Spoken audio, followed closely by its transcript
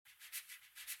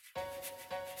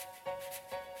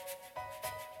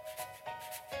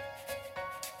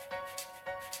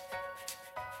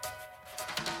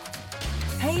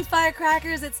Hey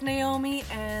firecrackers, it's Naomi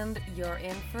and you're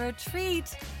in for a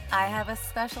treat. I have a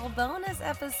special bonus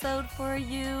episode for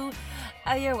you.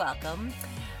 You're welcome.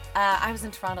 I was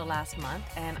in Toronto last month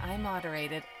and I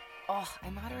moderated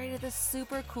this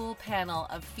super cool panel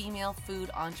of female food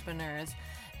entrepreneurs.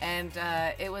 And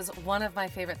it was one of my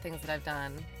favorite things that I've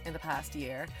done in the past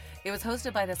year. It was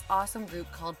hosted by this awesome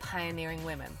group called Pioneering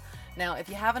Women. Now, if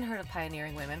you haven't heard of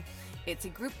Pioneering Women, it's a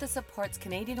group that supports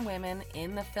Canadian women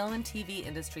in the film and TV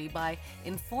industry by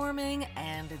informing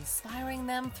and inspiring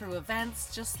them through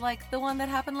events just like the one that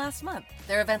happened last month.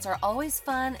 Their events are always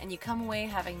fun and you come away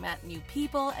having met new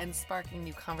people and sparking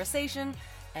new conversation.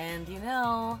 And you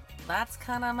know, that's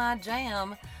kind of my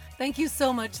jam. Thank you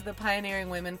so much to the Pioneering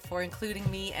Women for including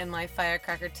me and my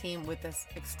Firecracker team with this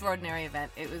extraordinary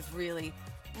event. It was really,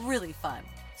 really fun.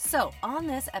 So on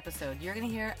this episode, you're going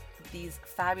to hear these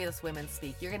fabulous women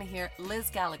speak. You're going to hear Liz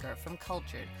Gallagher from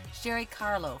Cultured, Sherry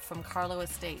Carlo from Carlo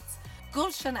Estates,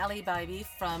 Gulshan Ali Bibi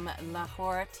from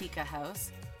Lahore Tikka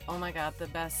House. Oh my God, the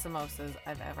best samosas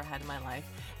I've ever had in my life.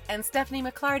 And Stephanie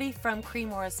McClarty from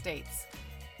Creemore Estates.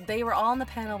 They were all on the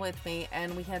panel with me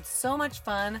and we had so much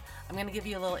fun. I'm going to give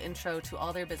you a little intro to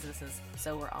all their businesses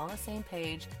so we're all on the same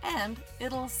page and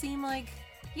it'll seem like,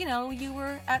 you know, you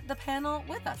were at the panel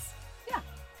with us. Yeah.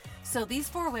 So these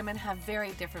four women have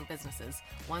very different businesses.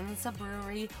 One's a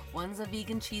brewery, one's a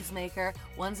vegan cheesemaker,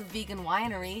 one's a vegan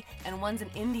winery, and one's an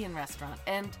Indian restaurant.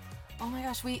 And oh my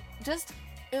gosh,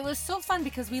 it was so fun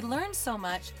because we learned so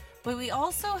much, but we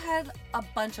also had a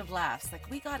bunch of laughs. Like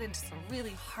we got into some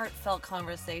really heartfelt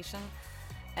conversation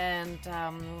and,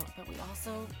 but we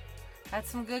also had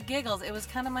some good giggles. It was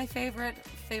kind of my favorite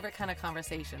kind of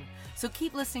conversation. So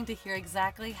keep listening to hear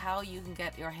exactly how you can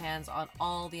get your hands on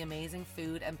all the amazing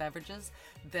food and beverages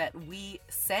that we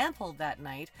sampled that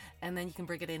night, and then you can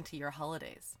bring it into your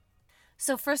holidays.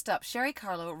 So first up, Sherry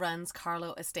Carlo runs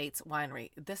Carlo Estates Winery.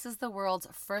 This is the world's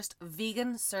first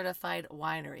vegan certified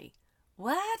winery.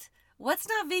 What? What's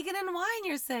not vegan in wine,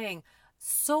 you're saying?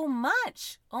 So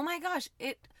much. Oh my gosh,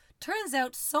 it turns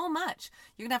out so much.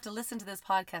 You're gonna have to listen to this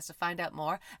podcast to find out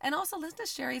more, and also listen to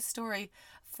Sherry's story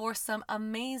for some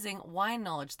amazing wine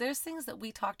knowledge. There's things that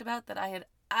we talked about that I had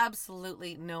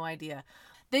absolutely no idea.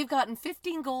 They've gotten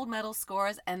 15 gold medal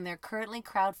scores and they're currently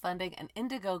crowdfunding an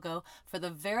Indiegogo for the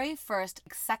very first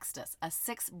Sextus, a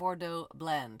 6 Bordeaux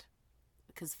blend,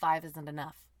 because 5 isn't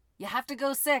enough. You have to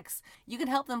go 6. You can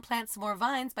help them plant some more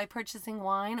vines by purchasing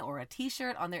wine or a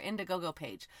t-shirt on their Indiegogo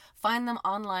page. Find them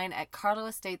online at Carlo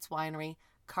Estates Winery.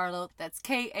 Carlo, that's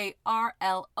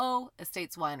Karlo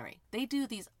Estates Winery. They do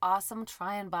these awesome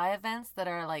try and buy events that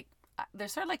are like, they're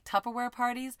sort of like Tupperware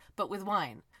parties, but with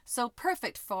wine. So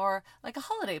perfect for like a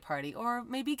holiday party or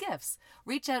maybe gifts.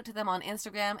 Reach out to them on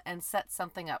Instagram and set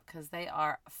something up because they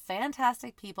are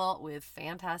fantastic people with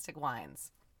fantastic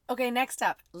wines. Okay, next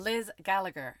up, Liz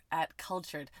Gallagher at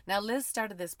Cultured. Now, Liz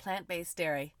started this plant-based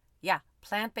dairy. Yeah,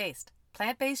 plant-based.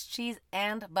 Plant-based cheese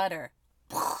and butter.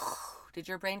 Did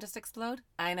your brain just explode?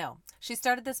 I know. She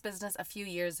started this business a few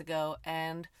years ago,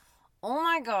 and oh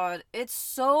my God, it's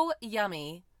so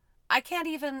yummy. I can't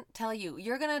even tell you.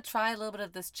 You're going to try a little bit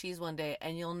of this cheese one day,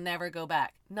 and you'll never go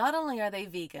back. Not only are they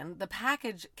vegan, the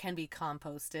package can be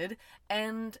composted,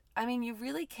 and I mean, you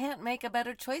really can't make a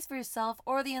better choice for yourself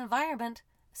or the environment.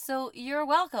 So you're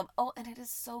welcome. Oh, and it is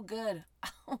so good.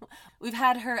 We've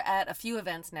had her at a few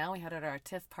events now. We had her at our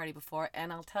TIFF party before,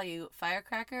 and I'll tell you,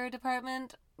 Firecracker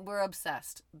department, we're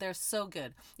obsessed. They're so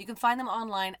good. You can find them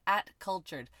online at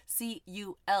Cultured, Culcherd,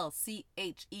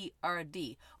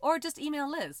 or just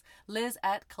email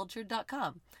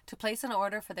Liz@cultured.com to place an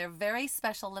order for their very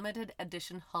special limited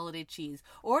edition holiday cheese,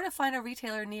 or to find a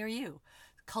retailer near you.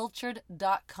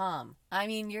 Cultured.com. I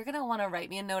mean, you're going to want to write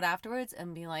me a note afterwards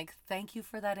and be like, thank you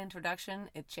for that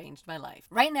introduction. It changed my life.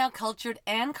 Right now, Cultured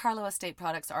and Carlo Estate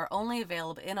products are only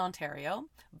available in Ontario,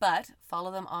 but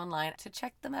follow them online to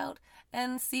check them out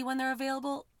and see when they're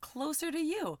available closer to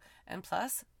you. And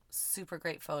plus, super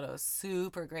great photos,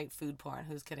 super great food porn.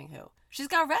 Who's kidding who? She's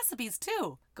got recipes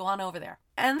too. Go on over there.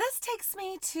 And this takes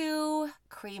me to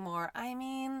Creemore. I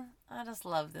mean, I just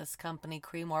love this company,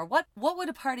 Creemore. What would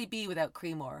a party be without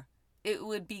Creemore? It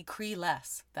would be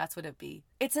Cree-less. That's what it'd be.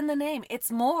 It's in the name.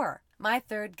 It's more. My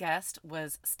third guest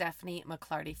was Stephanie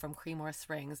McClarty from Creemore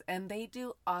Springs, and they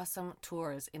do awesome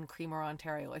tours in Creemore,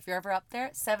 Ontario. If you're ever up there,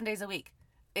 7 days a week.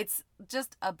 It's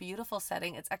just a beautiful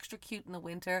setting. It's extra cute in the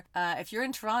winter. If you're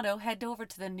in Toronto, head over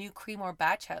to the new Creemore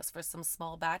Batch House for some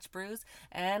small batch brews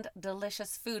and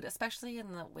delicious food, especially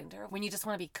in the winter when you just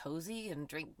want to be cozy and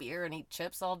drink beer and eat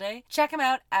chips all day. Check them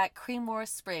out at Creemore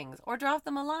Springs or drop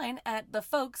them a line at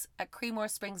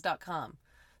thefolks@creemoresprings.com.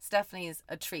 Stephanie's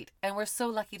a treat, and we're so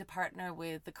lucky to partner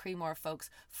with the Creemore folks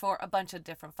for a bunch of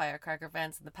different firecracker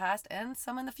events in the past and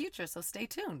some in the future, so stay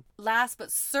tuned. Last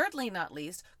but certainly not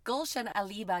least, Gulshan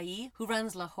Ali Bai, who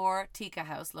runs Lahore Tikka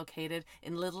House located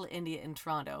in Little India in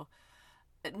Toronto.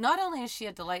 Not only is she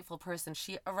a delightful person,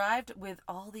 she arrived with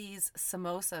all these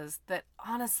samosas that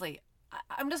honestly,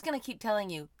 I'm just going to keep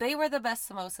telling you, they were the best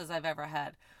samosas I've ever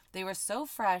had. They were so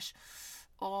fresh.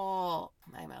 Oh,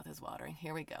 my mouth is watering.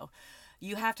 Here we go.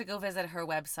 You have to go visit her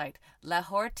website,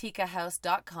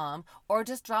 lahoretikkahouse.com, or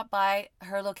just drop by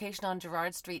her location on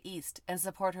Gerrard Street East and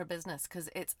support her business because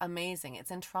it's amazing.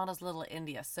 It's in Toronto's Little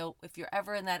India. So if you're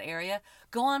ever in that area,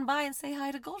 go on by and say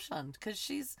hi to Gulshan because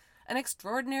she's an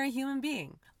extraordinary human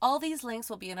being. All these links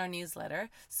will be in our newsletter.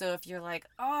 So if you're like,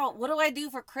 oh, what do I do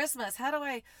for Christmas? How do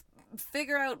I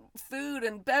figure out food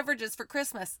and beverages for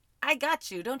Christmas? I got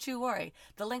you. Don't you worry.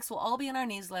 The links will all be in our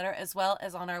newsletter as well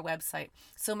as on our website.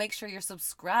 So make sure you're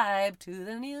subscribed to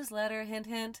the newsletter. Hint,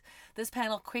 hint. This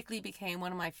panel quickly became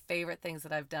one of my favorite things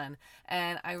that I've done.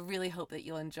 And I really hope that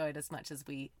you'll enjoy it as much as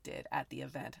we did at the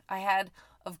event. I had,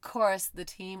 of course, the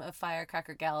team of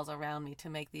firecracker gals around me to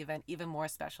make the event even more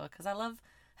special because I love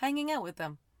hanging out with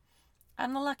them.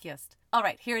 I'm the luckiest. All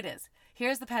right, here it is.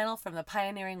 Here's the panel from the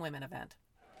Pioneering Women event.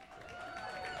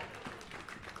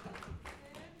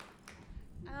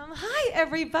 Hi,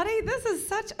 everybody. This is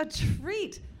such a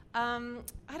treat. I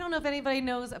don't know if anybody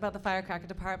knows about the Firecracker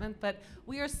Department, but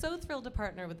we are so thrilled to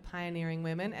partner with Pioneering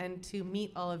Women and to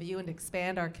meet all of you and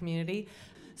expand our community.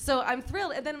 So I'm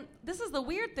thrilled. And then this is the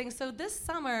weird thing. So this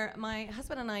summer, my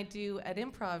husband and I do an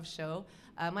improv show.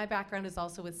 My background is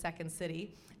also with Second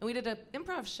City. And we did an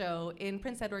improv show in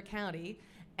Prince Edward County.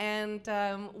 And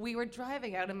we were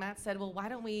driving out, and Matt said, well, why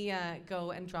don't we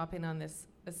go and drop in on this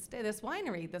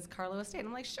winery, this Carlo Estate.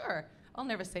 I'm like, sure, I'll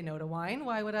never say no to wine.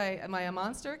 Why would I? Am I a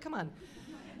monster? Come on.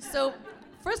 So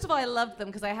first of all, I loved them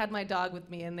because I had my dog with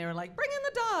me and they were like, bring in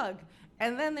the dog.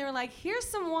 And then they were like, here's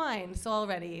some wine. So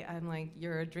already I'm like,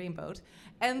 you're a dreamboat.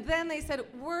 And then they said,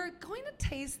 we're going to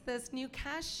taste this new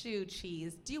cashew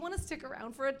cheese. Do you want to stick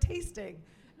around for a tasting?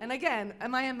 And again,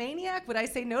 am I a maniac? Would I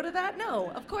say no to that?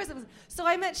 No, of course it was. So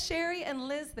I met Sherry and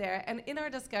Liz there, and in our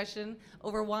discussion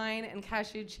over wine and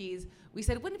cashew cheese, we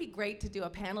said, wouldn't it be great to do a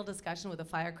panel discussion with the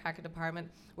Firecracker Department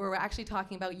where we're actually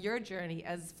talking about your journey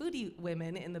as foodie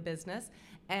women in the business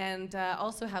and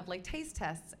also have like taste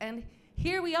tests. And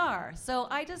here we are. So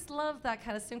I just love that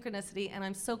kind of synchronicity, and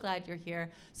I'm so glad you're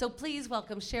here. So please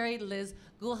welcome Sherry, Liz,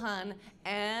 Gulshan,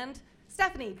 and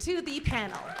Stephanie to the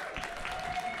panel.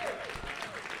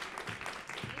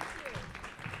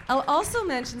 I'll also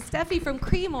mention Steffi from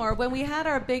Creemore. When we had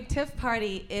our big TIFF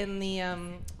party in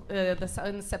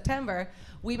in September,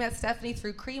 we met Stephanie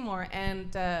through Creemore,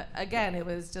 and again, it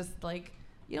was just like,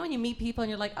 you know, when you meet people and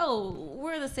you're like, oh,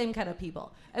 we're the same kind of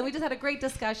people. And we just had a great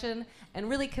discussion and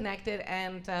really connected,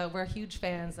 and we're huge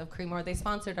fans of Creemore. They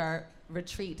sponsored our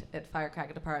retreat at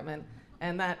Firecracker Department,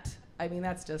 and that's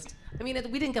just, we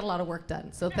didn't get a lot of work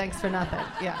done, so thanks for nothing,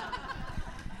 yeah.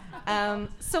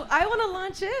 So I want to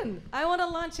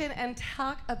launch in and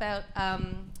talk about,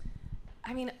 I'm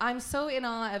so in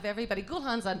awe of everybody.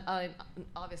 Gulshan's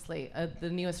obviously the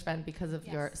newest friend because of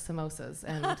your samosas,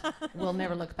 and we'll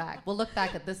never look back. We'll look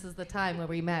back at this is the time where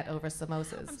we met over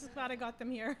samosas. I'm just glad I got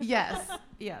them here. Yes.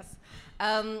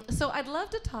 So I'd love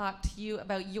to talk to you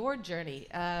about your journey.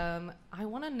 I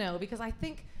want to know, because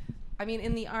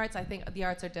in the arts, I think the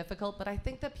arts are difficult, but I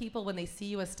think that people, when they see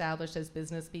you established as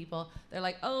business people, they're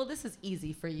like, oh, this is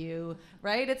easy for you,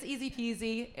 right? It's easy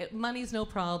peasy, money's no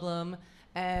problem,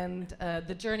 and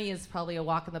the journey is probably a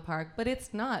walk in the park, but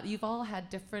it's not. You've all had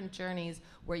different journeys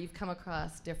where you've come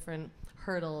across different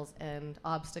hurdles and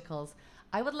obstacles.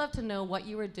 I would love to know what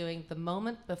you were doing the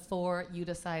moment before you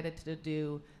decided to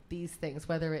do these things,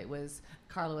 whether it was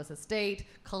Carlo's Estate,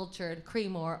 Cultured,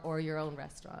 Creemore, or your own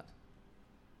restaurant.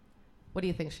 What do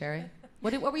you think, Sherry?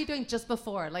 What were you doing just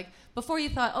before? Like, before you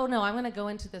thought, oh no, I'm going to go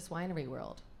into this winery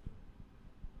world?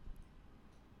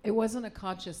 It wasn't a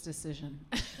conscious decision.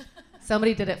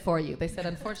 Somebody did it for you. They said,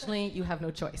 unfortunately, you have no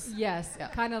choice. Yes,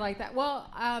 kind of like that. Well,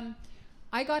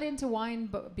 I got into wine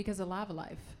because of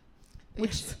Lavalife,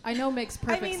 which I know makes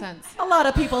perfect sense. A lot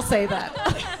of people say that.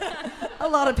 I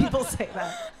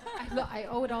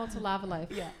owe it all to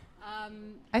Lavalife. Yeah.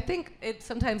 I think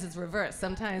sometimes it's reversed.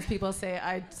 Sometimes people say,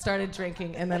 I started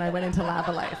drinking and then I went into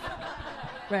Lavalife.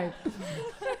 Right.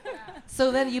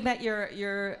 So then you met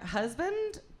your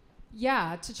husband?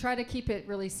 Yeah, to try to keep it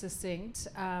really succinct.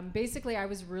 Basically, I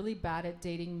was really bad at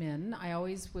dating men. I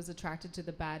always was attracted to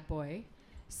the bad boy.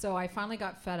 So I finally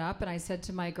got fed up and I said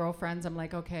to my girlfriends, I'm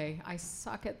like, okay, I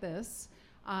suck at this.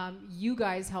 You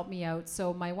guys help me out.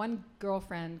 So my one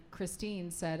girlfriend,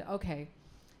 Christine, said, okay,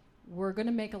 we're going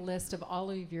to make a list of all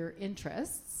of your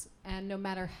interests. And no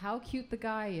matter how cute the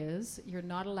guy is, you're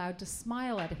not allowed to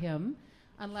smile at him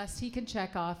unless he can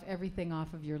check off everything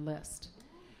off of your list.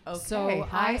 Okay, so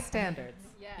high standards.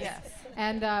 Yes.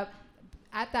 And at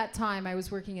that time, I was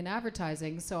working in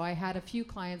advertising, so I had a few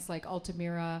clients like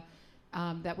Altamira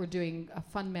that were doing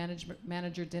fund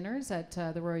manager dinners at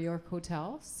the Royal York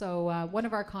Hotel. So one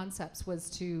of our concepts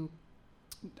was to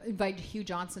invite Hugh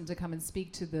Johnson to come and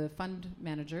speak to the fund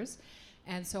managers.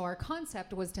 And so our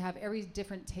concept was to have every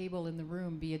different table in the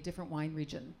room be a different wine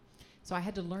region. So I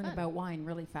had to learn about wine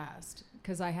really fast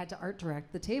because I had to art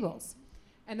direct the tables.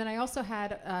 And then I also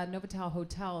had Novotel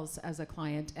Hotels as a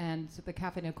client, and the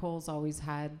Café Nicole's always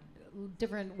had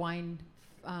different wine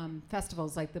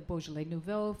festivals, like the Beaujolais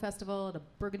Nouveau Festival, the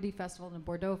Burgundy Festival, and the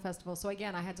Bordeaux Festival. So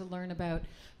again, I had to learn about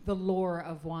the lore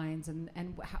of wines and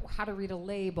how to read a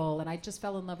label, and I just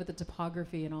fell in love with the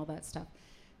topography and all that stuff.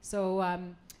 So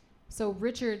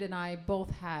Richard and I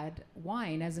both had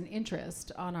wine as an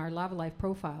interest on our Lavalife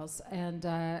profiles, and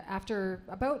after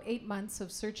about 8 months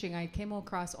of searching, I came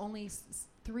across only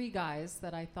 3 guys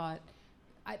that I thought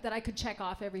that I could check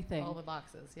off everything. All the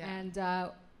boxes, yeah. And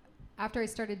after I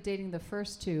started dating the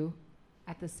first 2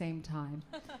 at the same time,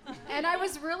 and I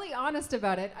was really honest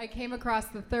about it, I came across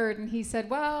the 3rd, and he said,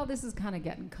 well, this is kind of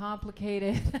getting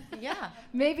complicated. Yeah.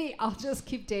 Maybe I'll just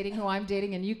keep dating who I'm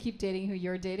dating, and you keep dating who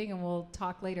you're dating, and we'll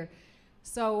talk later.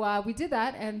 So we did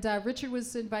that, and Richard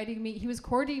was inviting me. He was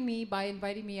courting me by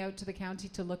inviting me out to the county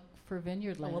to look for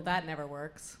vineyard land. Oh, well, that never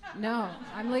works. No,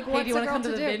 I'm like, Hey, what's do you want to come to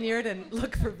the do? vineyard and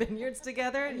look for vineyards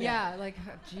together? Yeah, like,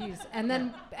 geez. And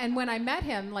then, and when I met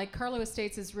him, like, Carlo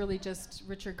Estates is really just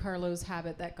Richard Carlo's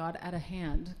habit that got out of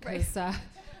hand. Because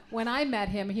when I met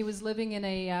him, he was living in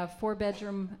a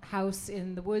 4-bedroom house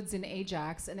in the woods in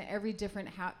Ajax, and every different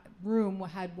room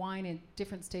had wine in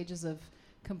different stages of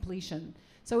completion.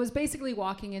 So it was basically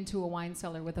walking into a wine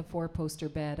cellar with a 4-poster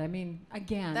bed. I mean,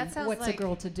 again, what's a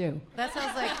girl to do? That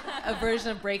sounds like a version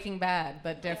of Breaking Bad,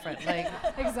 but different. Like,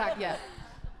 exactly.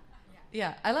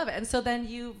 Yeah, I love it. And so then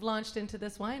you launched into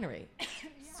this winery.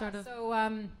 Sort of. So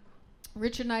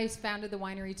Richard and I founded the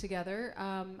winery together.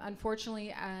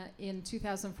 Unfortunately, in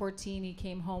 2014, he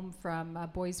came home from a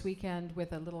boys' weekend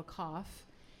with a little cough.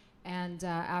 And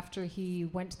after he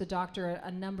went to the doctor a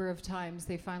number of times,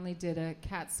 they finally did a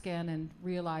CAT scan and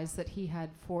realized that he had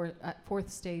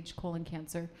 4th stage colon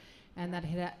cancer, and that it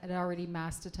had already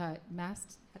metastasized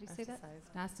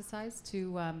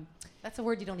to. That's a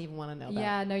word you don't even want to know about.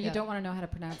 Yeah, no, you don't want to know how to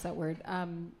pronounce that word.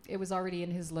 It was already in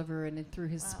his liver and through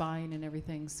his spine and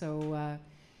everything. So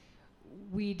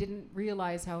we didn't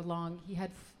realize how long he had.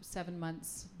 7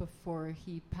 months before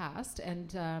he passed,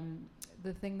 and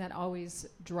the thing that always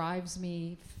drives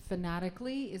me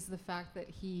fanatically is the fact that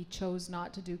he chose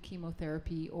not to do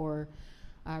chemotherapy or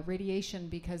radiation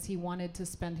because he wanted to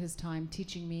spend his time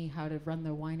teaching me how to run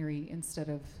the winery instead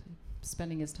of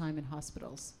spending his time in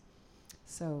hospitals.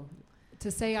 So to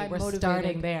say I'm motivated. We're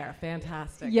starting there.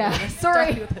 Fantastic. Yeah,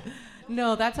 sorry.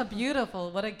 No, that's a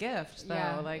beautiful, what a gift, though.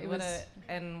 Yeah, like, what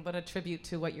a tribute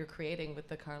to what you're creating with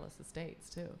the Carlos Estates,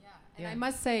 too. Yeah. And I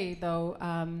must say, though,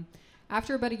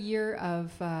 after about a year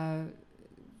of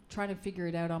trying to figure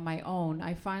it out on my own,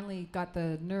 I finally got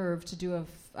the nerve to do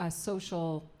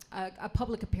a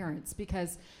public appearance,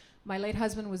 because my late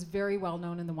husband was very well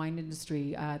known in the wine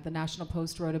industry. The National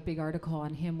Post wrote a big article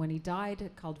on him when he died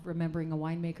called Remembering a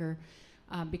Winemaker,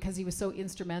 because he was so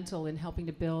instrumental in helping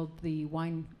to build the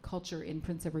wine culture in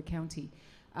Prince Edward County.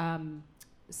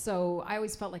 So I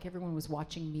always felt like everyone was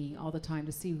watching me all the time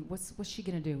to see what's she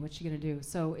gonna do, what's she gonna do.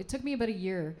 So it took me about a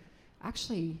year.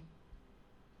 Actually,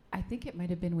 I think it might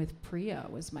have been with Priya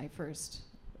was my first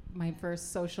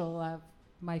social,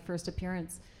 my first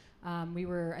appearance. We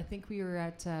were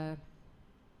at a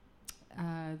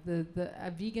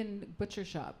vegan butcher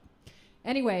shop.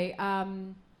 Anyway, I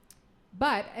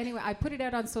put it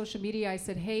out on social media. I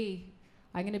said, hey,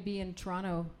 I'm gonna be in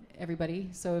Toronto, everybody.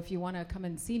 So if you wanna come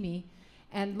and see me.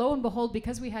 And lo and behold,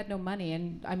 because we had no money,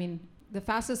 and I mean, the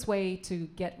fastest way to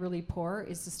get really poor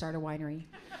is to start a winery.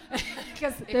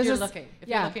 Because if you're looking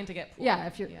to get poor. Yeah,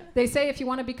 they say if you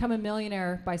want to become a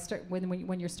millionaire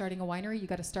when you're starting a winery, you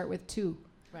got to start with 2.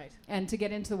 Right. And to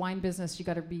get into the wine business, you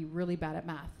got to be really bad at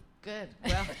math. Good.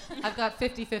 Well, I've got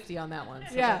 50-50 on that one.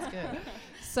 So yeah. That's good.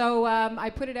 So I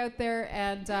put it out there,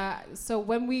 and so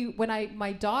when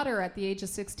my daughter at the age of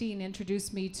 16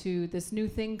 introduced me to this new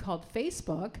thing called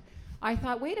Facebook, I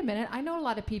thought, wait a minute, I know a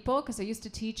lot of people because I used to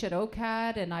teach at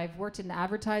OCAD and I've worked in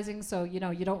advertising. So you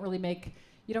don't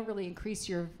really increase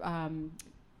your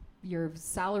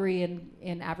salary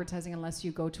in advertising unless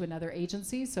you go to another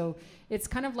agency. So it's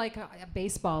kind of like a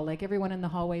baseball. Like everyone in the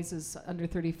hallways is under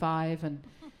 35,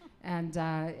 and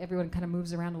everyone kind of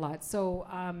moves around a lot. So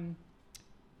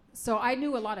so I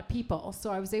knew a lot of people.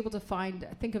 So I was able to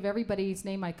think of everybody's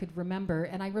name I could remember,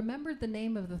 and I remembered the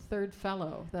name of the third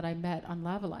fellow that I met on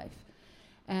Lavalife,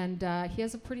 and he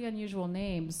has a pretty unusual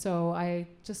name. So I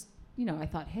just I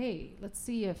thought, hey, let's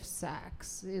see if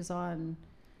Sax is on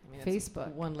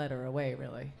Facebook. One letter away,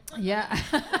 really. Yeah.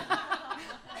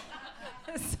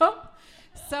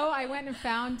 So I went and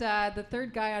found the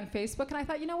third guy on Facebook, and I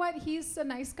thought, you know what? He's a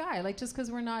nice guy. Like, just because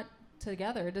we're not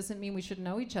together doesn't mean we should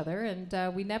know each other.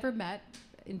 And we never met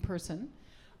in person.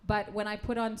 But when I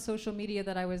put on social media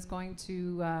that I was going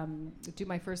to do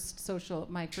my first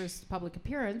public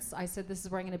appearance, I said, this is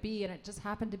where I'm going to be. And it just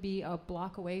happened to be a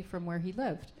block away from where he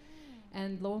lived.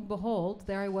 And lo and behold,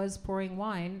 there I was pouring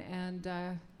wine, and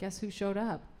guess who showed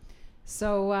up?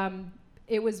 So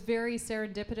it was very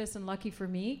serendipitous and lucky for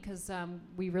me because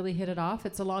we really hit it off.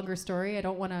 It's a longer story. I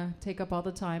don't want to take up all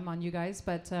the time on you guys,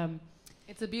 but...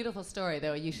 it's a beautiful story,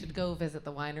 though. You should go visit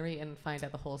the winery and find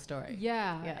out the whole story.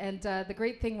 Yeah. And the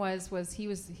great thing was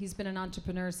he's been an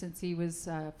entrepreneur since he was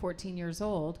 14 years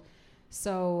old.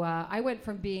 So I went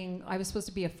from I was supposed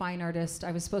to be a fine artist.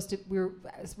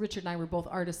 Richard and I were both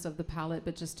artists of the palette,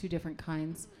 but just two different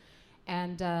kinds.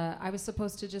 And I was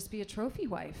supposed to just be a trophy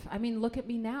wife. I mean, look at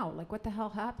me now. Like, what the hell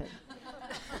happened?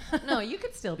 No, you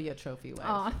could still be a trophy wife.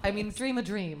 Aw, I mean, dream a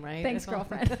dream, right? Thanks,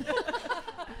 girlfriend.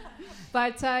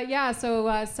 But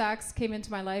so Sax came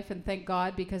into my life, and thank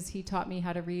God, because he taught me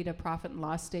how to read a profit and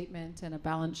loss statement and a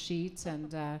balance sheet,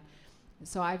 and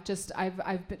so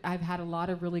I've had a lot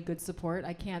of really good support.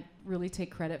 I can't really take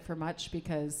credit for much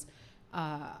because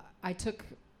I took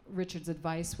Richard's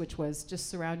advice, which was just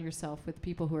surround yourself with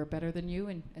people who are better than you,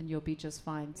 and you'll be just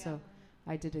fine. Yeah. So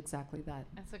I did exactly that.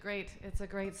 It's a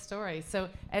great story. So,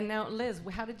 and now, Liz,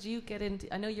 how did you get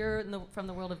into? I know you're from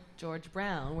the world of George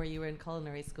Brown, where you were in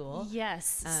culinary school.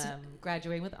 Yes.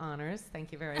 Graduating with honors.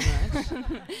 Thank you very much.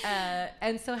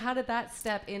 And so, how did that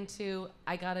step into?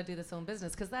 I got to do this own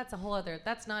business, because that's a whole other.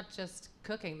 That's not just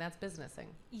cooking. That's businessing.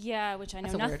 Yeah, which I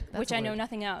know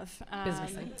nothing of.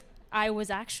 Businessing. I was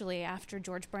actually, after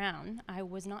George Brown, I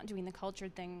was not doing the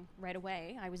cultured thing right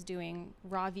away. I was doing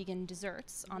raw vegan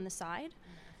desserts on the side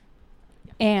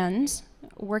and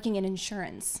working in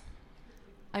insurance.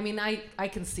 I mean, I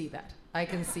can see that. I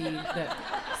can see that.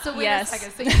 So wait yes. a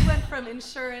second. So you went from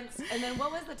insurance, and then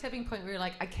what was the tipping point where you're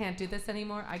like, I can't do this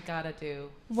anymore. I gotta do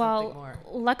something more.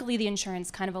 Well, luckily the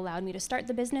insurance kind of allowed me to start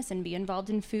the business and be involved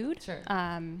in food. Sure.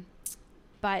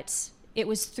 But it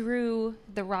was through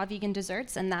the raw vegan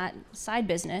desserts and that side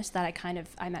business that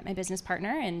I met my business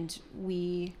partner, and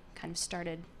we kind of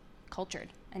started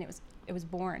Cultured, and it was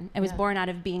born. It was born out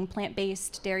of being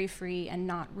plant-based, dairy-free, and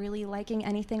not really liking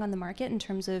anything on the market in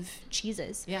terms of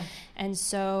cheeses. Yeah. And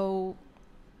so,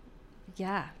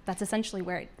 yeah, that's essentially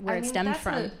where it stemmed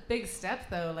from. That's a big step,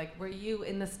 though. Like, were you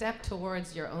in the step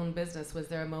towards your own business? Was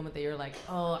there a moment that you're like,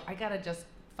 oh, I gotta just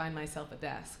find myself a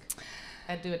desk?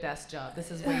 I'd do a desk job. This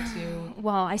is way too...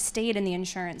 Well, I stayed in the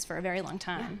insurance for a very long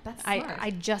time. Yeah, that's smart.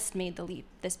 I just made the leap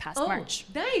this past March.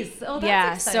 Nice. Oh,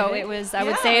 that's exciting. So it was, I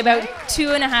would say, about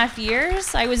 2.5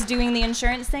 years I was doing the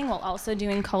insurance thing while also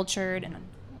doing Cultured, and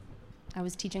I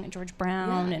was teaching at George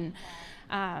Brown.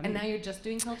 And now you're just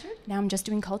doing Cultured? Now I'm just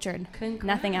doing Cultured. Congrats.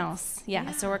 Nothing else.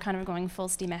 Yeah, so we're kind of going full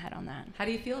steam ahead on that. How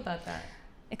do you feel about that?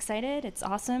 Excited. It's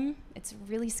awesome. It's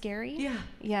really scary. Yeah.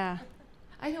 Yeah.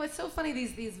 I know, it's so funny,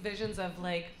 these visions of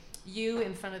like you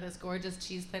in front of this gorgeous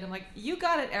cheese plate. I'm like, you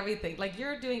got it, everything. Like,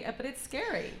 you're doing it, but it's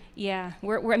scary. Yeah,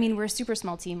 we're a super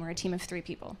small team. We're a team of 3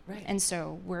 people. Right. And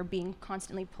so we're being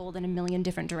constantly pulled in a million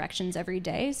different directions every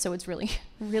day. So it's really,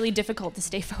 really difficult to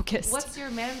stay focused. What's your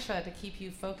mantra to keep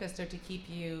you focused or to keep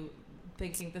you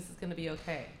thinking this is going to be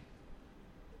okay?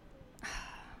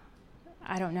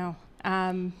 I don't know.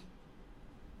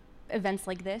 Events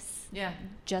like this. Yeah.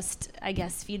 Just, I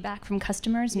guess, feedback from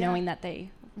customers, knowing that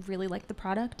they really like the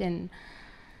product, and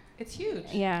it's huge.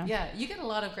 Yeah. Yeah. You get a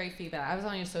lot of great feedback. I was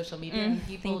on your social media, and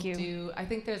people thank you. I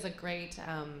think there's a great,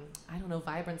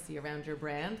 vibrancy around your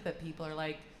brand that people are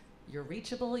like, you're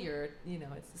reachable.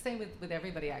 It's the same with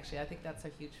everybody, actually. I think that's a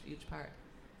huge, huge part.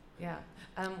 Yeah.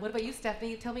 What about you,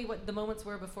 Stephanie? Tell me what the moments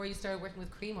were before you started working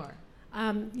with Creemore.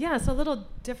 It's a little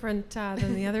different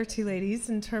than the other two ladies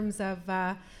in terms of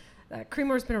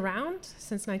Creamore's been around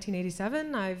since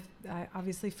 1987. I'm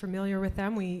obviously familiar with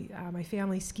them. My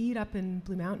family skied up in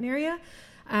Blue Mountain area,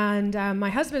 and my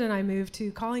husband and I moved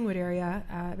to Collingwood area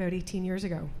about 18 years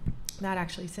ago. That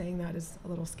actually saying that is a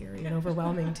little scary and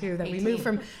overwhelming too, that we moved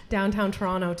from downtown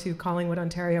Toronto to Collingwood,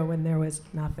 Ontario when there was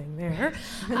nothing there.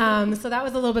 So that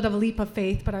was a little bit of a leap of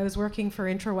faith, but I was working for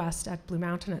IntraWest at Blue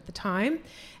Mountain at the time.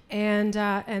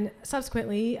 And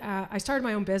subsequently, I started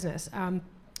my own business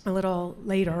a little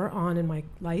later on in my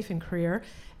life and career.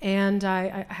 And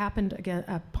I happened again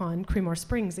upon Creemore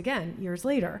Springs again years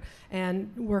later,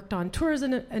 and worked on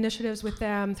tourism initiatives with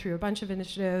them through a bunch of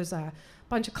initiatives,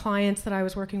 bunch of clients that I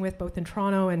was working with both in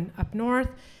Toronto and up north.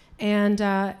 And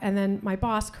then my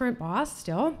current boss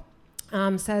still,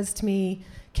 says to me,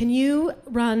 can you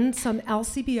run some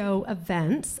LCBO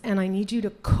events, and I need you to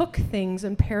cook things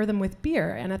and pair them with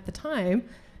beer? And at the time,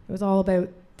 it was all about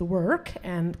the work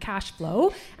and cash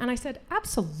flow. And I said,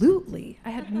 absolutely. I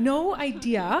had no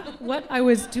idea what I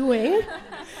was doing.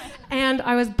 And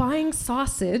I was buying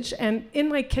sausage and in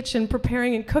my kitchen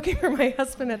preparing and cooking for my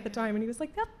husband at the time. And he was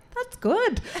like, that's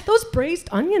good. Those braised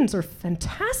onions are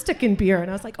fantastic in beer.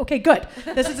 And I was like, okay, good.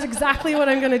 This is exactly what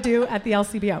I'm going to do at the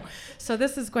LCBO. So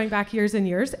this is going back years and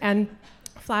years. And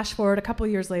flash forward a couple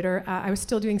of years later, I was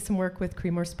still doing some work with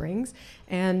Creemore Springs.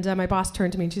 And my boss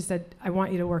turned to me and she said, I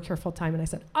want you to work here full time. And I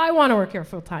said, I want to work here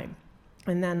full time.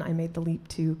 And then I made the leap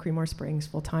to Creemore Springs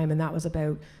full time. And that was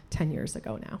about 10 years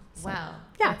ago now. So, wow.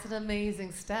 Yeah. That's an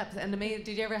amazing step. And did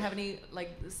you ever have any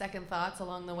second thoughts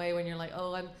along the way when you're like,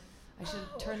 oh, I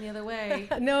should turn the other way?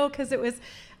 No, because it was,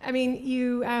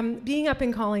 you being up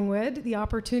in Collingwood, the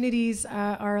opportunities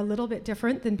are a little bit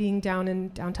different than being down in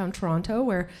downtown Toronto,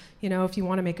 where, if you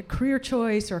want to make a career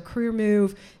choice or a career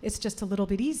move, it's just a little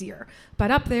bit easier.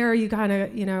 But up there, you kind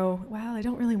of, well, I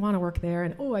don't really want to work there.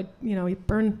 And, you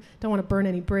don't want to burn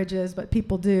any bridges, but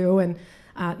people do. And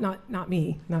not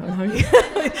me. No, me.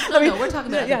 We're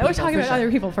talking about we're talking about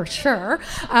other people for sure.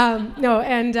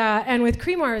 And with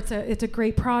Creemore, it's a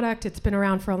great product. It's been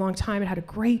around for a long time. It had a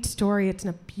great story. It's in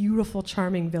a beautiful,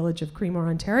 charming village of Creemore,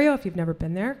 Ontario. If you've never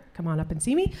been there, come on up and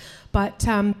see me. But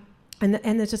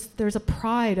there's a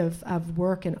pride of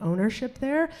work and ownership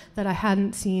there that I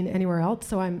hadn't seen anywhere else.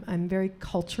 So I'm very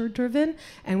culture driven.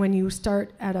 And when you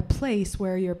start at a place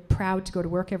where you're proud to go to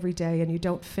work every day and you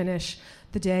don't finish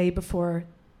the day before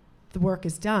the work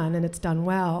is done and it's done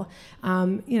well,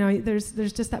 there's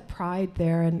just that pride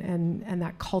there and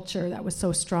that culture that was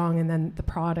so strong, and then the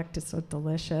product is so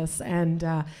delicious, and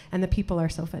the people are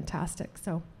so fantastic.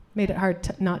 So made it hard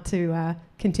not to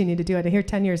continue to do it. And here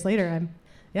 10 years later, I'm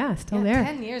still there.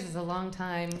 10 years is a long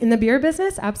time. In the beer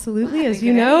business, absolutely, as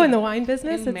you know, in the wine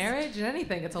business. In marriage and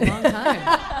anything, it's a long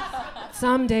time.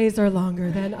 Some days are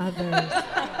longer than others.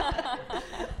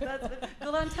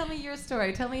 Golan, tell me your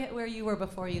story. Tell me where you were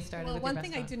before you started with your one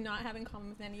restaurant. thing I do not have in common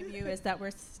with any of you is that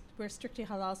we're strictly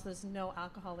halal, so there's no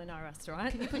alcohol in our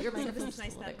restaurant. Can you put your microphone It's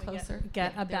nice a little bit that we closer?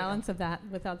 get a balance of that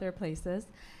with other places.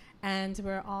 And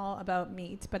we're all about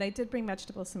meat, but I did bring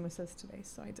vegetable samosas today,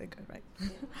 so I did good,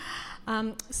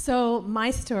 right? So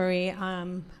my story,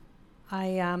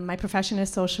 my profession is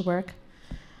social work.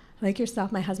 Like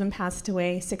yourself, my husband passed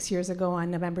away 6 years ago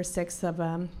on November 6th of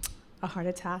a heart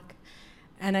attack.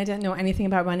 And I didn't know anything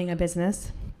about running a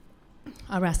business,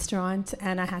 a restaurant,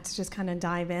 and I had to just kind of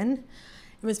dive in.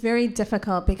 It was very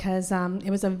difficult because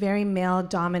it was a very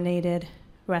male-dominated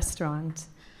restaurant,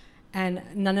 and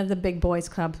none of the big boys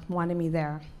club wanted me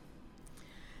there.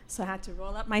 So I had to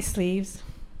roll up my sleeves,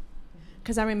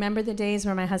 because I remember the days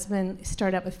where my husband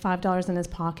started out with $5 in his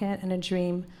pocket and a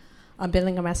dream of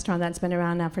building a restaurant that's been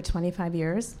around now for 25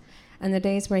 years, and the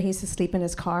days where he used to sleep in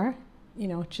his car,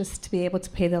 just to be able to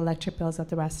pay the electric bills at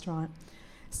the restaurant.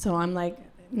 So I'm like,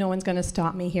 no one's going to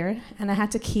stop me here. And I had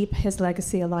to keep his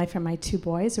legacy alive for my two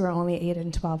boys, who were only 8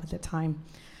 and 12 at the time.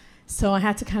 So I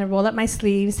had to kind of roll up my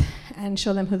sleeves and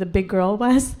show them who the big girl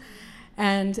was.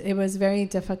 And it was very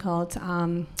difficult.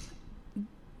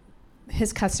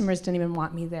 His customers didn't even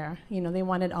want me there. They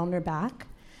wanted Elmer back.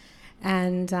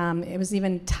 And it was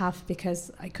even tough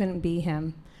because I couldn't be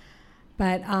him.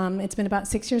 But it's been about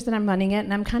 6 years that I'm running it,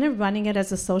 and I'm kind of running it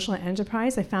as a social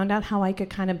enterprise. I found out how I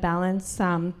could kind of balance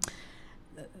the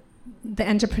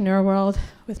entrepreneur world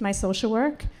with my social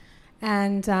work.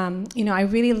 And, I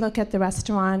really look at the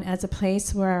restaurant as a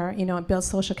place where, it builds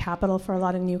social capital for a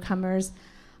lot of newcomers.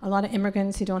 A lot of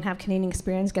immigrants who don't have Canadian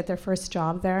experience get their first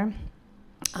job there.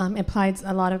 It provides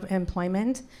a lot of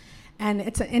employment. And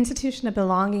it's an institution of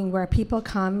belonging where people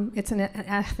come. It's an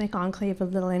ethnic enclave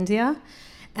of Little India.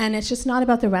 And it's just not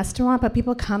about the restaurant, but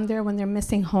people come there when they're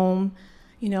missing home,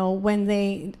 when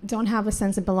they don't have a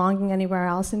sense of belonging anywhere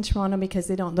else in Toronto because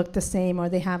they don't look the same, or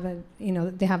they have an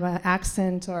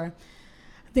accent, or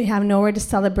they have nowhere to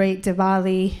celebrate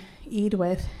Diwali, Eid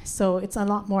with. So it's a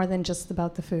lot more than just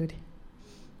about the food.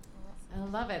 I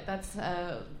love it. That's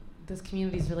this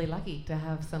community is really lucky to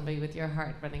have somebody with your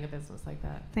heart running a business like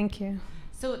that. Thank you.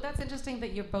 So that's interesting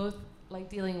that you're both like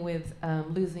dealing with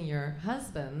losing your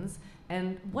husbands.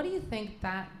 And what do you think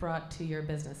that brought to your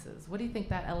businesses? What do you think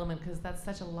that element, because that's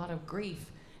such a lot of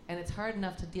grief, and it's hard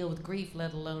enough to deal with grief,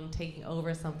 let alone taking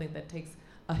over something that takes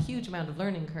a huge amount of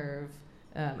learning curve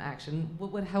action.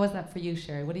 How is that for you,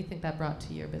 Sherry? What do you think that brought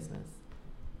to your business?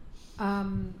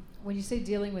 When you say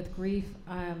dealing with grief,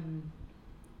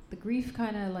 the grief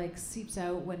kind of like seeps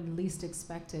out when least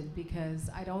expected, because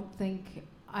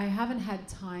I haven't had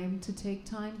time to take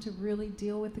time to really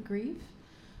deal with the grief.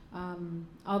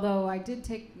 Although I did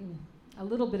take a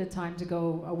little bit of time to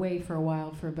go away for a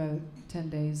while for about 10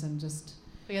 days and just...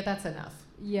 Yeah, that's enough.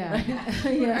 Yeah.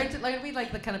 Are we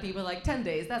like the kind of people like 10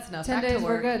 days, that's enough, 10 back days, to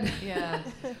work. we're good. Yeah.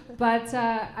 But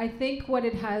I think what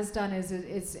it has done is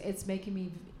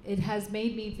it has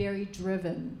made me very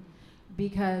driven,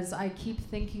 because I keep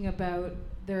thinking about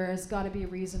there has got to be a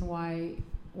reason why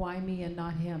me and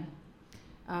not him.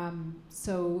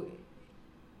 So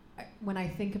when I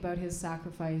think about his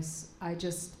sacrifice, I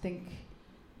just think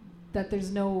that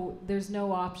there's no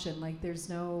option. Like there's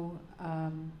no,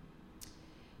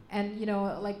 and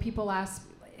like people ask,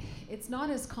 it's not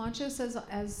as conscious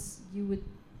as you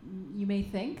may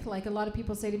think. Like a lot of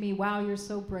people say to me, "Wow, you're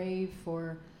so brave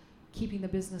for keeping the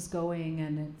business going,"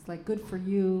 and it's like, good for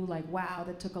you. Like, wow,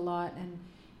 that took a lot, and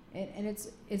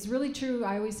it's really true.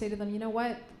 I always say to them, you know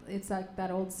what? It's like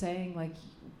that old saying, like,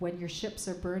 when your ships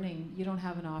are burning, you don't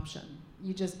have an option.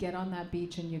 You just get on that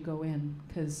beach and you go in,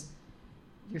 because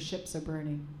your ships are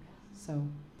burning. So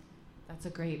that's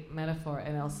a great metaphor,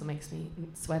 and it also makes me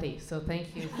sweaty. So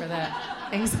thank you for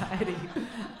that anxiety.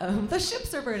 The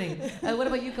ships are burning. What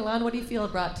about you, Kalan? What do you feel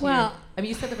it brought to you? I mean,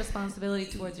 you said the responsibility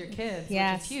towards your kids,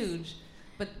 Yes. which is huge.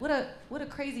 But what a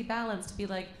crazy balance to be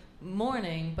like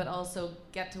mourning, but also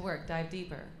get to work, dive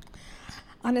deeper.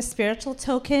 On a spiritual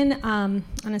token, on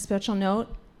a spiritual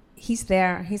note, he's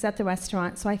there. He's at the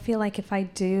restaurant. So I feel like if I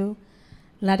do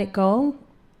let it go,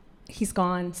 he's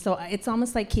gone. So it's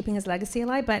almost like keeping his legacy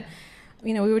alive. But,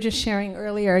 we were just sharing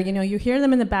earlier, you hear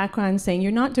them in the background saying,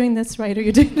 you're not doing this right, or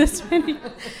you're doing this right.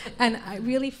 And I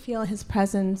really feel his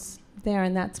presence there,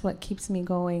 and that's what keeps me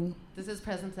going. Does his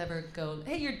presence ever go,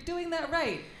 hey, you're doing that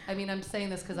right? I mean, I'm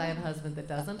saying this because I have a husband that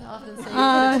doesn't often say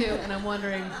it too, and I'm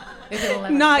wondering if it'll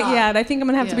ever Not stop. yet. I think I'm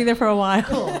going to have to be there for a while.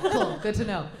 Cool. Good to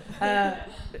know.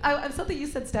 Something you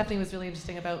said, Stephanie, was really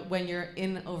interesting about when you're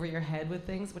in over your head with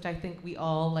things, which I think we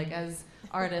all, like as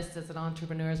artists, as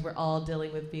entrepreneurs, we're all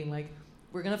dealing with being like,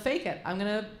 we're going to fake it. I'm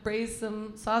going to braise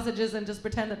some sausages and just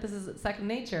pretend that this is second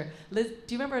nature. Liz,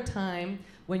 do you remember a time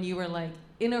when you were like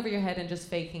in over your head and just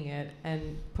faking it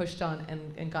and pushed on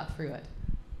and got through it?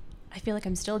 I feel like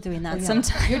I'm still doing that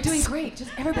sometimes. You're doing great.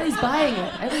 Just everybody's buying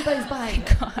it. Everybody's buying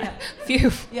it. God. Yeah.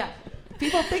 Phew. Yeah.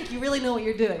 People think you really know what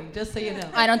you're doing, just so you know.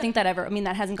 I don't think that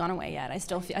that hasn't gone away yet. I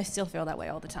still feel that way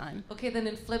all the time. Okay, then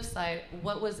in flip side,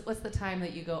 what's the time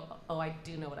that you go, oh, I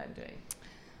do know what I'm doing?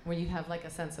 Where you have like a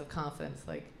sense of confidence.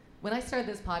 Like when I started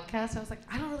this podcast, I was like,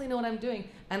 I don't really know what I'm doing,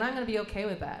 and I'm going to be okay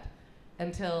with that.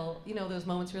 Until, those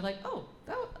moments where you're like, oh,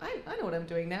 I know what I'm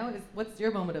doing now. What's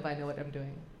your moment of I know what I'm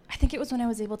doing? I think it was when I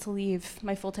was able to leave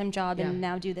my full-time job Yeah. and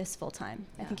now do this full-time.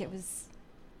 Yeah. I think it was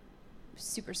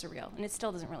super surreal, and it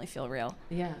still doesn't really feel real.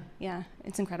 Yeah. Yeah,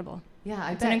 it's incredible. Yeah,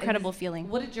 It's an incredible feeling.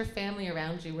 What did your family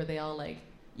around you, were they all like,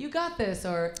 you got this,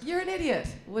 or you're an idiot?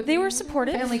 They were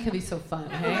supportive. Family can be so fun,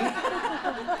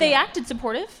 hey? They acted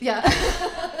supportive. Yeah.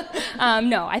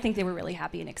 No, I think they were really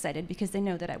happy and excited because they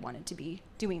know that I wanted to be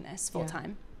doing this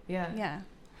full-time. Yeah. Yeah.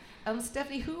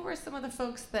 Stephanie, who were some of the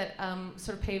folks that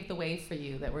sort of paved the way for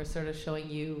you, that were sort of showing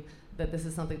you that this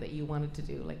is something that you wanted to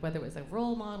do? Like whether it was a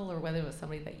role model or whether it was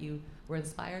somebody that you were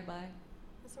inspired by?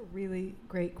 That's a really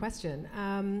great question.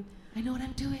 I know what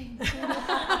I'm doing.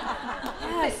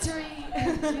 Victory.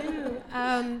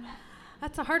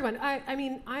 That's a hard one. I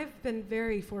mean, I've been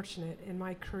very fortunate in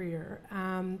my career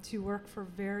to work for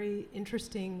very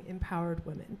interesting, empowered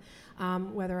women.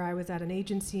 Whether I was at an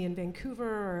agency in Vancouver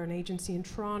or an agency in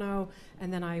Toronto,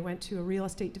 and then I went to a real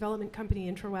estate development company,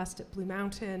 Intrawest at Blue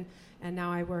Mountain, and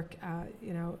now I work, I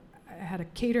had a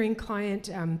catering client,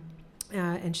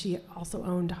 and she also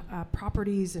owned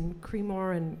properties in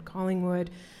Creemore and Collingwood.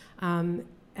 And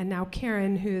now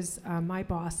Karen, who's my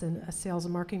boss and a sales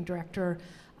and marketing director,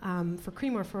 for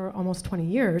Creemore for almost 20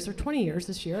 years, or 20 years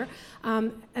this year.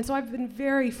 And so I've been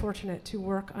very fortunate to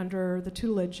work under the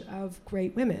tutelage of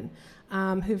great women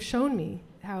who've shown me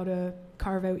how to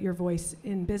carve out your voice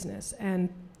in business and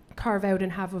carve out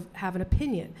and have an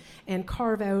opinion and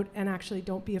carve out and actually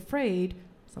don't be afraid,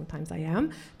 sometimes I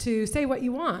am, to say what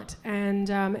you want. And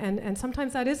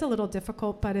sometimes that is a little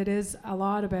difficult, but it is a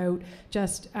lot about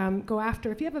just go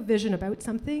after, if you have a vision about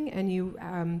something and you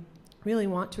really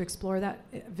want to explore that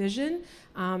vision,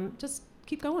 just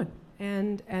keep going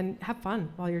and have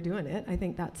fun while you're doing it. I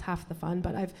think that's half the fun.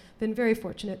 But I've been very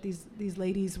fortunate. These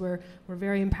ladies were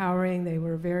very empowering. They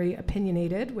were very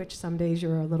opinionated, which some days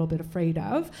you're a little bit afraid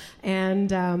of. And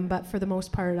but for the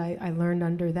most part, I learned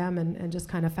under them and just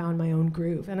kind of found my own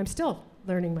groove. And I'm still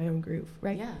learning my own groove,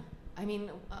 right? Yeah. I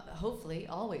mean, hopefully,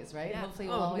 always, right? Yeah. Hopefully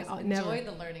we'll always enjoy never.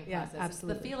 the learning Yeah, process.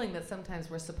 absolutely. It's the feeling that sometimes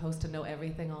we're supposed to know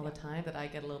everything all the time that I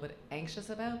get a little bit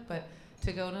anxious about, but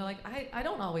to go like, I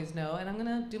don't always know, and I'm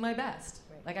going to do my best.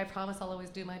 Right. Like, I promise I'll always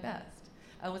do my best.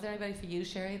 Was there anybody for you,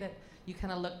 Sherry, that you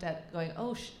kind of looked at going,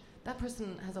 oh, that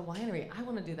person has a winery. I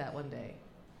want to do that one day.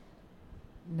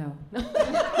 No.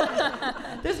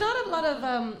 There's not a lot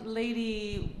of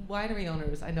lady winery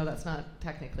owners. I know that's not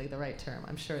technically the right term.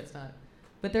 I'm sure it's not.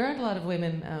 But there aren't a lot of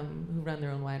women who run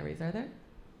their own wineries, are there?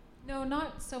 No,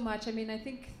 not so much. I mean, I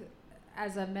think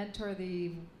as a mentor,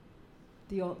 the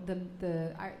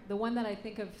one that I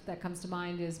think of that comes to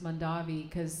mind is Mondavi,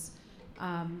 because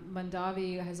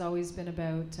Mondavi has always been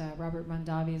about, Robert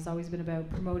Mondavi has always been about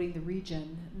promoting the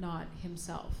region, not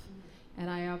himself. And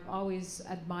I have always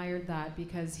admired that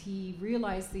because he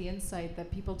realized the insight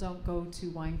that people don't go to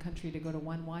wine country to go to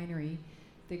one winery.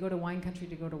 They go to wine country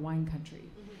to go to wine country.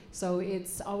 So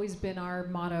it's always been our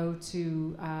motto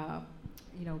to,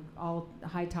 all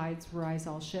high tides rise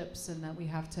all ships, and that we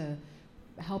have to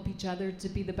help each other to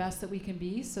be the best that we can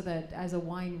be, so that as a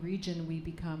wine region we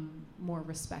become more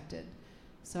respected.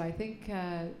 So I think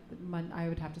I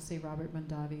would have to say Robert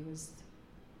Mondavi was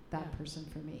that person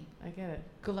for me. I get it.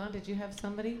 Gulan, did you have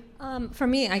somebody? For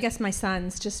me, I guess my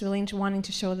sons, just really wanting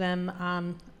to show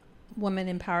them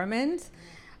women empowerment.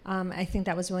 I think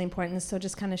that was really important. So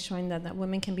just kind of showing that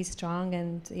women can be strong,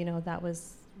 and that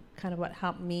was kind of what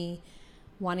helped me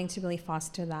wanting to really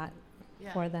foster that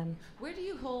for them. Where do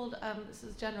you hold, this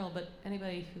is general, but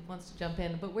anybody who wants to jump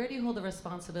in, but where do you hold the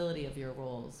responsibility of your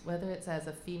roles, whether it's as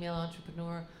a female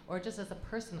entrepreneur or just as a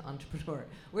person entrepreneur?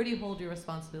 Where do you hold your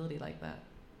responsibility like that?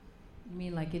 You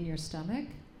mean like in your stomach?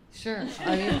 Sure.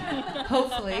 I mean,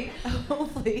 hopefully.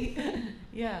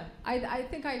 Yeah. I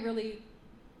think I really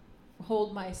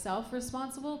hold myself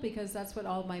responsible, because that's what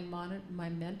all my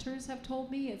mentors have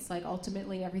told me. It's like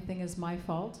ultimately everything is my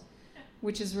fault,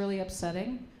 which is really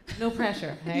upsetting. No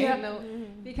pressure, hey? Yeah. No.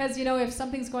 Because if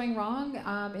something's going wrong,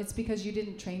 it's because you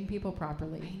didn't train people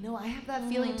properly. I know, I have that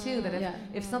feeling too, that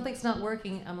if something's not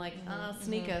working, I'm like,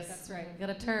 sneak us. That's right.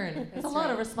 Gotta turn. It's That's a lot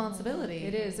right. of responsibility.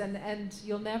 It is, and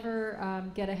you'll never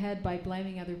get ahead by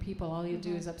blaming other people. All you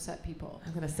do is upset people.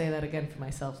 I'm gonna say that again for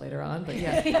myself later on, but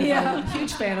yeah. I'm a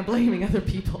huge fan of blaming other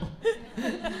people.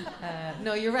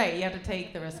 No, you're right, you have to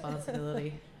take the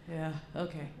responsibility. Yeah,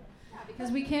 okay.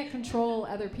 Because we can't control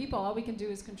other people. All we can do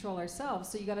is control ourselves.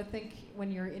 So you got to think when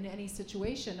you're in any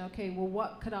situation, okay, well,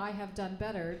 what could I have done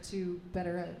better to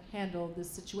better handle this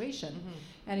situation? Mm-hmm.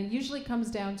 And it usually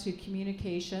comes down to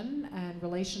communication and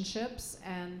relationships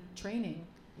and training.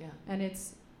 Yeah. And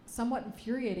it's somewhat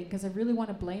infuriating because I really want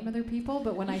to blame other people,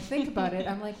 but when I think about it,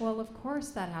 I'm like, well, of course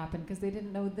that happened because they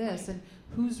didn't know this, and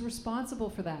who's responsible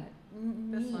for that?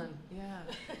 This one, yeah.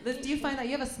 Liz, do you find that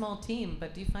you have a small team,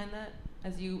 but do you find that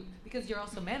because you're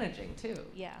also managing too?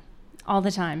 Yeah. All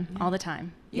the time. Yeah. All the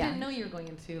time. You didn't know you were going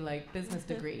into like business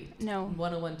degree. No.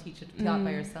 101 teacher taught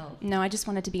by yourself. No, I just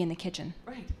wanted to be in the kitchen.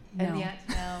 Right. No. And yet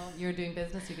now you're doing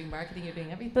business, you're doing marketing, you're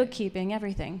doing everything. Bookkeeping,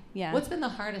 everything. Yeah. What's been the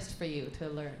hardest for you to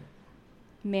learn?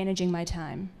 Managing my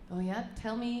time. Oh yeah?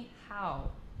 Tell me how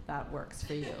that works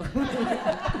for you.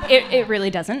 It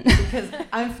really doesn't. Because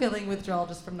I'm feeling withdrawal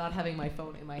just from not having my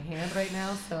phone in my hand right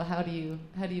now. So how do you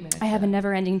manage I have that? a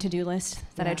never-ending to-do list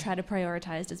that I Yeah. try to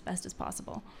prioritize as best as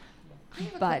possible. I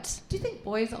have a But do you think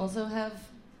boys also have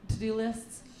to-do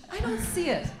lists? I don't see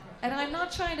it. And I'm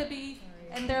not trying to be,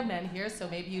 and there are men here, so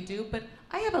maybe you do, but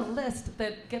I have a list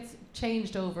that gets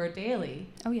changed over daily.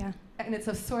 oh yeah, And it's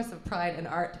a source of pride and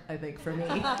art, I think, for me.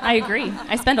 I agree.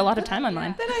 I spend a lot of time on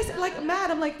mine. Then I said, like, Matt,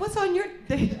 I'm like, what's on your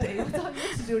day-to-day? What's on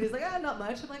your to-do? And he's like, not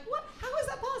much. I'm like, what? How is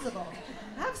that possible?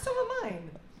 Have some of mine.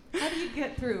 How do you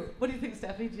get through? What do you think,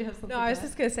 Stephanie? Do you have something No, I was to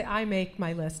just going to say I make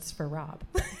my lists for Rob.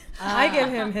 I give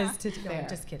him his to-do. No, Fair. I'm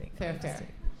just kidding. Fair, I'm just fair.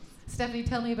 kidding. Stephanie,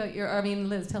 tell me about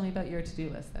Liz, tell me about your to-do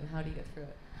list, and how do you get through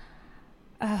it?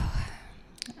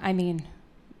 I mean,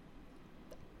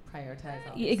 Prioritize.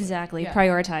 Obviously. exactly, Yeah.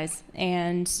 prioritize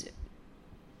and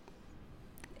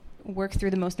work through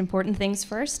the most important things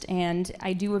first, and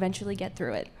I do eventually get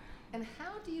through it. And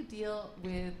how do you deal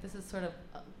with, this is sort of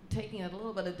taking it a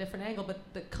little bit a different angle, but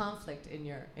the conflict in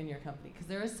your company? Because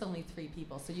there is only 3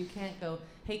 people, so you can't go,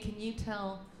 hey, can you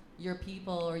tell your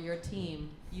people or your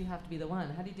team you have to be the one?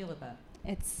 How do you deal with that?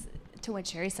 It's to what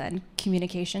Sherry said,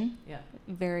 communication. Yeah.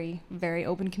 Very, very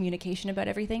open communication about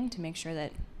everything to make sure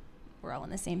that we're all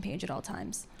on the same page at all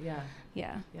times. Yeah.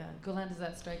 Yeah. Yeah. Golan, does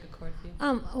that strike a chord for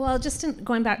you? Well, just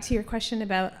going back to your question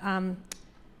about,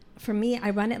 for me,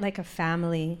 I run it like a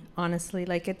family, honestly.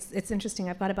 Like, it's interesting.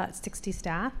 I've got about 60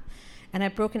 staff, and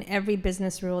I've broken every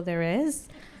business rule there is.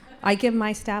 I give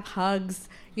my staff hugs.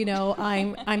 You know,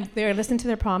 I'm there, listen to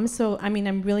their problems. So, I mean,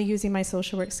 I'm really using my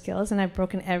social work skills, and I've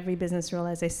broken every business rule,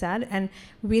 as I said, and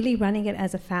really running it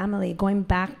as a family, going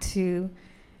back to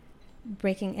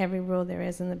breaking every rule there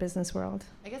is in the business world.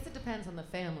 I guess it depends on the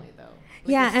family, though.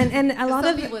 Yeah, and a lot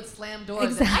some of people would slam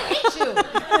doors. Exactly. And,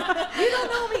 I hate you. You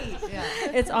don't know me.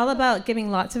 Yeah. It's all about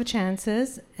giving lots of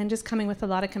chances and just coming with a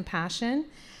lot of compassion.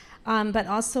 But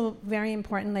also very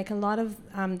important, like a lot of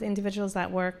the individuals that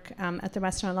work at the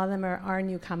restaurant, a lot of them are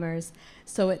newcomers.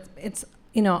 So it's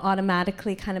you know,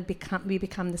 automatically kind of we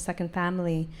become the second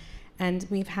family. And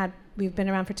we've been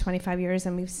around for 25 years,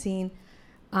 and we've seen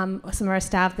some of our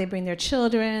staff, they bring their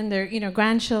children, their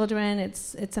grandchildren.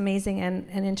 It's amazing. And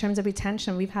in terms of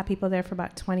retention, we've had people there for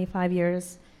about 25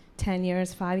 years, 10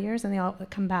 years, 5 years, and they all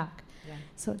come back. Yeah.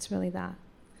 So it's really that.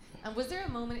 And was there a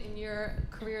moment in your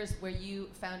careers where you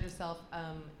found yourself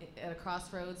at a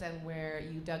crossroads and where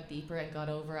you dug deeper and got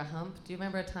over a hump? Do you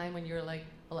remember a time when you were like,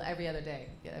 well, every other day?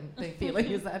 Yeah, the feeling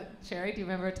is that, Sherry, do you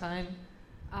remember a time?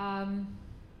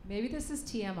 Maybe this is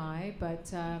TMI,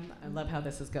 but I love how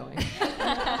this is going.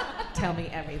 Tell me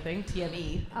everything,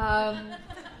 TME.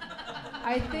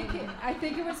 I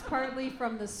think it was partly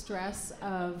from the stress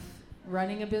of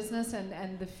running a business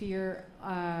and the fear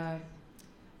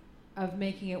of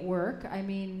making it work. I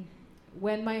mean,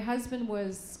 when my husband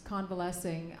was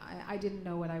convalescing, I didn't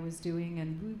know what I was doing,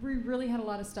 and we really had a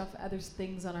lot of other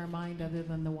things on our mind other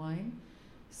than the wine.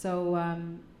 So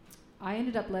I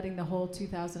ended up letting the whole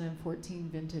 2014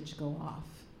 vintage go off.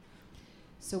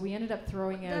 So we ended up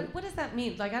throwing out... What does that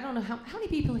mean? Like, I don't know, how many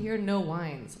people here know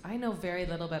wines? I know very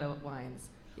little about wines.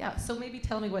 Yeah, so maybe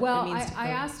tell me what it means to I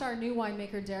asked our new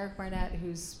winemaker, Derek Barnett,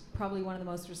 who's probably one of the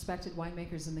most respected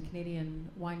winemakers in the Canadian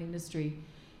wine industry,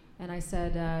 and I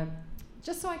said,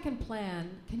 just so I can plan,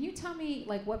 can you tell me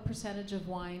like what percentage of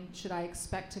wine should I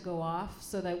expect to go off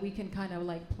so that we can kind of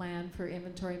like plan for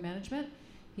inventory management?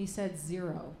 He said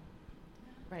 0.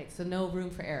 Right, so no room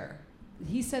for error.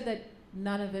 He said that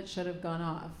none of it should have gone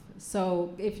off.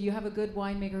 So if you have a good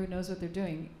winemaker who knows what they're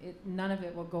doing, none of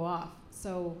it will go off.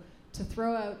 So to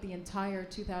throw out the entire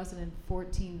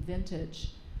 2014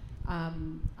 vintage,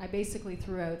 I basically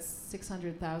threw out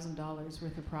 $600,000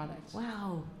 worth of product.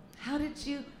 Wow. How did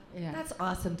you... Yeah. That's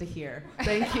awesome to hear.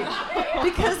 Thank you.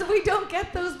 Because we don't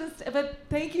get those, but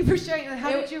thank you for sharing.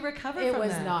 How did you recover from that? It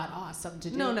was not awesome to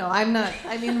do. No, I'm not.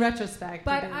 I mean, retrospect.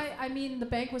 But I mean, the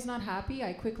bank was not happy.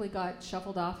 I quickly got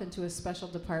shuffled off into a special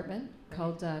department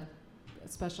called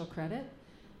Special Credit.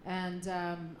 And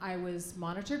I was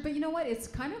monitored. But you know what? It's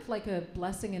kind of like a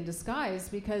blessing in disguise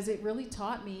because it really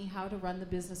taught me how to run the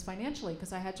business financially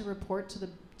because I had to report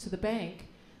to the bank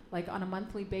like on a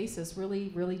monthly basis,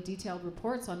 really, really detailed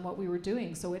reports on what we were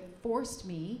doing. So it forced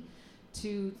me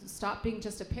to stop being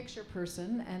just a picture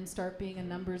person and start being a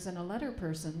numbers and a letter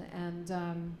person. And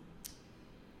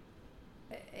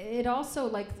it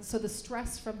also, so the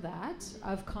stress from that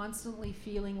of constantly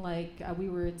feeling like we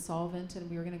were insolvent and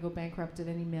we were going to go bankrupt at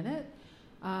any minute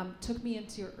took me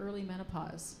into early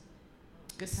menopause.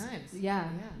 Good times. Yeah.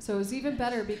 So it was even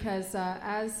better because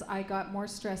as I got more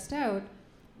stressed out,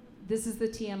 this is the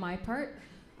TMI part.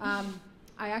 I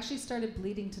actually started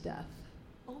bleeding to death.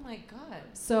 Oh my God.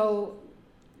 So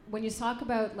when you talk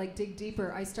about like dig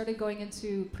deeper, I started going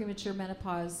into premature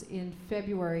menopause in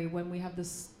February when we have the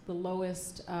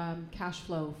lowest cash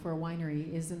flow for a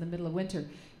winery is in the middle of winter.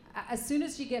 As soon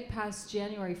as you get past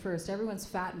January 1st, everyone's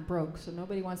fat and broke, so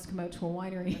nobody wants to come out to a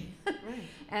winery. Right.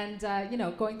 And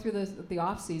going through the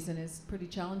off season is pretty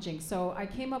challenging. So I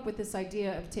came up with this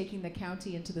idea of taking the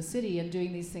county into the city and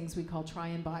doing these things we call try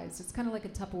and buys. It's kind of like a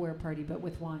Tupperware party, but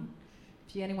with wine.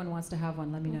 If anyone wants to have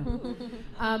one, let me know.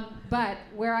 But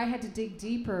where I had to dig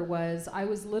deeper was I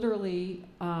was literally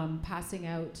passing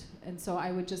out, and so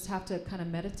I would just have to kind of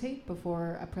meditate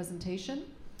before a presentation.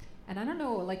 And I don't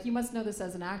know, like you must know this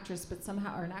as an actress, but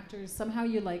somehow, or an actor, somehow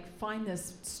you like find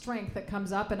this strength that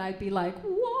comes up, and I'd be like,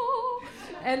 whoa,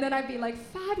 and then I'd be like,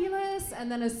 fabulous, and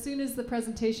then as soon as the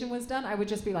presentation was done, I would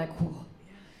just be like, whoa.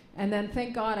 And then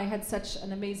thank God I had such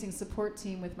an amazing support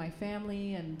team with my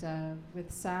family and with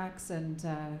Saks and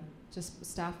just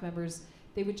staff members.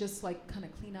 They would just like kind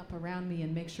of clean up around me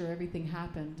and make sure everything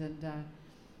happened. And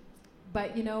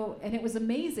but you know, and it was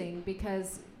amazing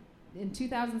because in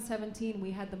 2017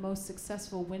 we had the most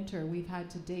successful winter we've had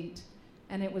to date.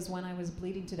 And it was when I was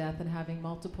bleeding to death and having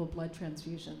multiple blood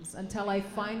transfusions until I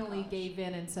finally gave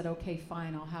in and said, okay,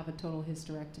 fine, I'll have a total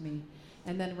hysterectomy.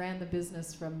 And then ran the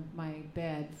business from my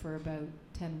bed for about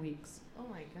 10 weeks. Oh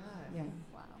my God. Yeah.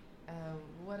 Wow.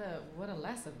 What a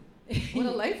lesson. What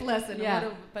a life lesson.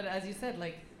 Yeah. But as you said,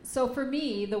 like. So for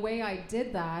me, the way I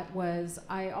did that was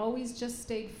I always just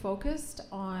stayed focused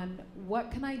on what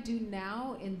can I do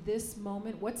now in this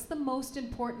moment? What's the most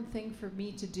important thing for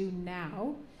me to do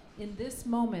now in this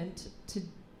moment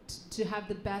to have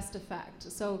the best effect?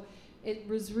 So it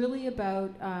was really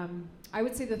about, I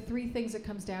would say the three things it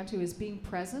comes down to is being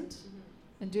present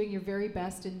and doing your very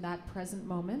best in that present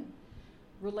moment.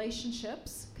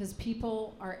 Relationships, because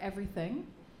people are everything.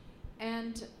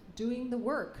 And doing the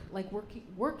work, like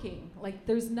working. Like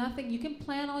there's nothing, you can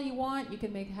plan all you want, you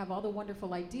can have all the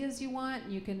wonderful ideas you want,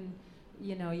 you can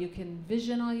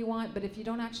vision all you want, but if you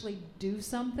don't actually do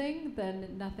something,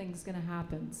 then nothing's gonna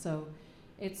happen. So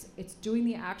it's doing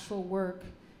the actual work,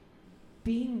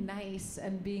 being nice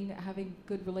and having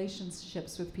good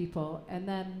relationships with people, and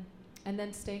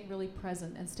then staying really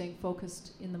present and staying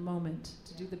focused in the moment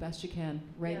to do the best you can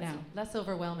now. Less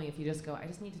overwhelming if you just go, I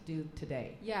just need to do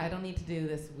today. Yeah. I don't need to do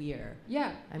this year.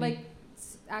 Yeah.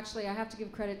 Actually, I have to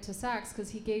give credit to Saks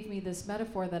because he gave me this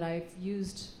metaphor that I've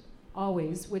used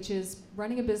always, which is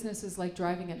running a business is like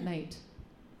driving at night.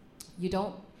 You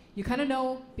kind of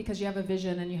know because you have a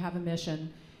vision and you have a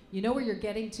mission. You know where you're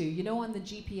getting to. You know on the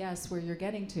GPS where you're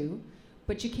getting to.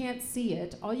 But you can't see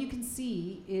it. All you can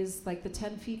see is like the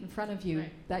 10 feet in front of you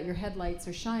that your headlights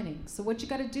are shining. So what you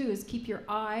got to do is keep your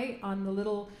eye on the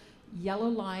little yellow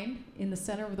line in the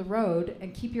center of the road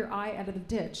and keep your eye out of the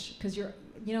ditch. Because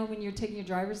when you're taking your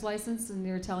driver's license and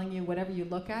they're telling you whatever you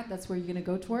look at, that's where you're going to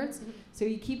go towards. Mm-hmm. So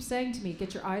you keep saying to me,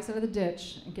 get your eyes out of the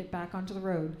ditch and get back onto the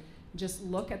road. Just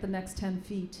look at the next 10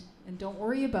 feet. And don't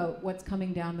worry about what's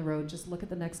coming down the road. Just look at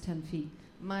the next 10 feet.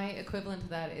 My equivalent to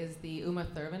that is the Uma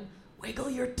Thurman, wiggle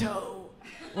your toe,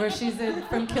 where she's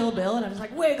from Kill Bill, and I'm just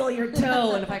like, wiggle your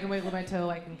toe, and if I can wiggle my toe,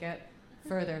 I can get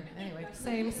further. Anyway,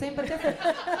 same but different.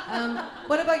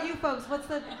 What about you folks? What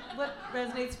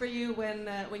resonates for you when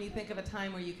you think of a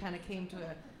time where you kind of came to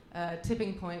a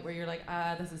tipping point where you're like,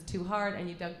 this is too hard, and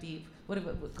you dug deep?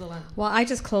 Go on. Well, I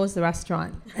just closed the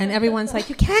restaurant, and everyone's like,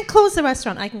 you can't close the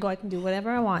restaurant. I can do whatever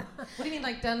I want. What do you mean,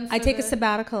 like done? I take a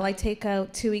sabbatical. I take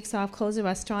out 2 weeks off, close the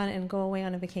restaurant, and go away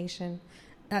on a vacation.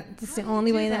 That's the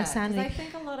only way that I'm sanity. I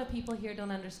think a lot of people here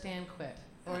don't understand quit,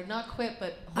 or not quit,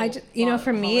 but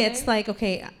for me, it's like,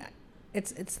 okay,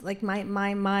 it's like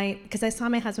my because I saw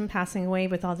my husband passing away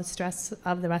with all the stress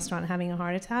of the restaurant, having a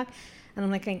heart attack, and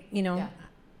I'm like,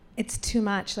 it's too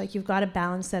much. Like you've got to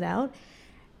balance that out.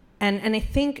 And I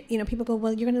think, people go,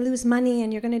 well, you're going to lose money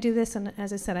and you're going to do this. And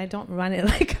as I said, I don't run it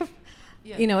like,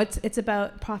 it's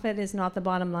about profit is not the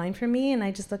bottom line for me. And I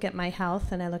just look at my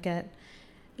health and I look at,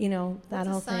 that whole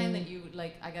thing. What's a sign that you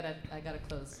like, I gotta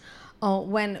close? Oh,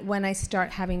 when I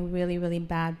start having really, really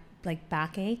bad, like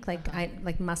backache,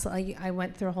 I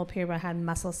went through a whole period where I had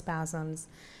muscle spasms.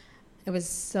 It was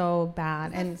so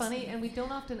bad. Isn't that funny? And we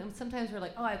don't often, and sometimes we're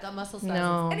like, oh, I've got muscle spasms.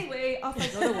 No. Anyway, off I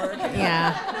go to work.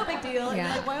 Yeah. No big deal.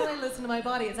 Yeah. Like, why would I listen to my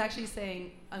body? It's actually saying,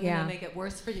 I'm going to make it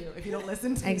worse for you if you don't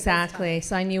listen to me. Exactly.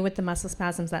 So I knew with the muscle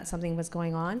spasms that something was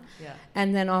going on. Yeah.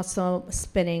 And then also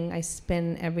spinning. I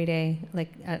spin every day,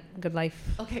 like at Good Life.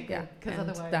 Okay, good. Because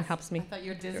otherwise, that helps me. I thought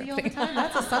you're dizzy all the time.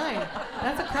 That's a sign.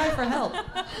 That's a cry for help.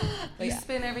 You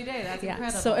spin every day. That's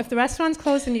incredible. So if the restaurant's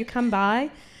closed and you come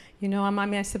by, I'm on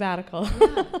my sabbatical.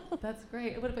 Yeah, that's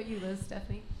great. What about you, Liz,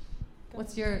 Stephanie?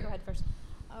 What's your... Go ahead first.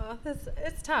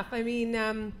 It's tough. I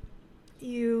mean,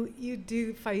 you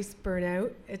do face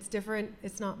burnout. It's different.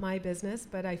 It's not my business,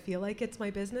 but I feel like it's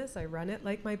my business. I run it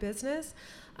like my business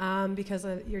because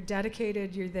you're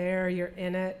dedicated, you're there, you're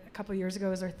in it. A couple of years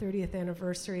ago was our 30th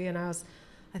anniversary, and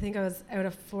I think I was out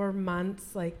of 4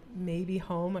 months, like maybe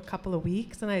home a couple of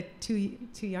weeks, and I had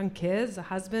two young kids, a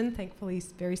husband, thankfully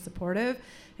he's very supportive,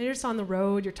 and you're just on the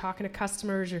road, you're talking to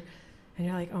customers, and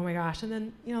you're like, oh my gosh, and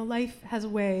then, life has a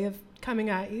way of coming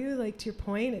at you, like to your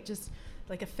point, it just,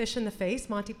 like a fish in the face,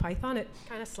 Monty Python, it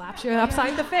kind of slaps you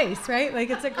upside the face, right? Like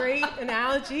it's a great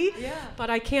analogy, but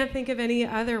I can't think of any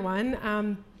other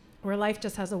one where life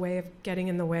just has a way of getting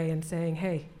in the way and saying,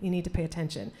 hey, you need to pay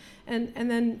attention. And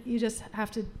then you just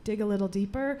have to dig a little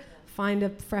deeper, find a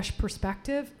fresh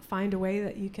perspective, find a way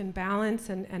that you can balance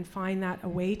and find that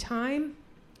away time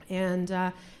and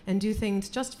do things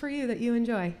just for you that you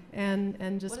enjoy.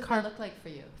 And just what does that look like for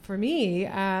you? For me,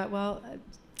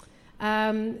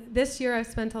 this year I've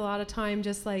spent a lot of time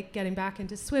just like getting back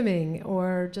into swimming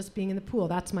or just being in the pool.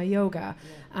 That's my yoga.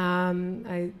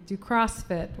 I do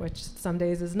CrossFit, which some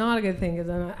days is not a good thing because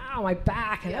I'm like, my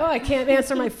back and I can't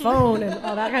answer my phone and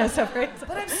all that kind of stuff, right?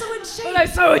 But I'm so in shape. But I'm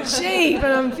so in shape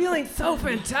and I'm feeling so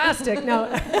fantastic. No,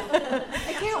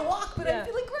 I can't walk, but I'm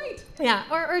feeling great. Yeah,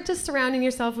 or just surrounding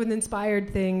yourself with inspired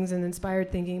things and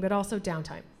inspired thinking, but also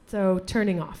downtime. So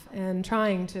turning off and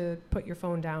trying to put your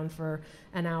phone down for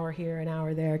an hour here, an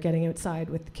hour there, getting outside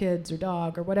with the kids or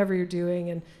dog or whatever you're doing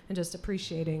and just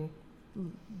appreciating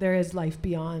there is life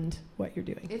beyond what you're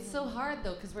doing. It's so hard,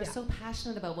 though, because we're so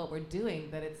passionate about what we're doing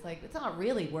that it's like, it's not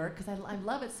really work because I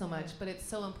love it so much, but it's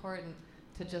so important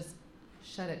to just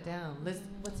shut it down. Liz,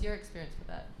 what's your experience with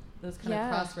that? Those kind of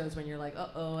crossroads when you're like,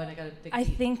 and I got to dig deep.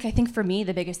 I think for me,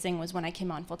 the biggest thing was when I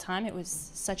came on full time, it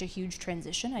was such a huge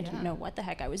transition. I didn't know what the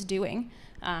heck I was doing.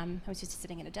 I was used to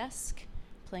sitting at a desk,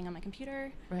 playing on my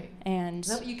computer. Right. And is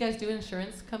that what you guys do in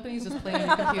insurance companies, just playing on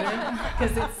your computer?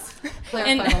 Because it's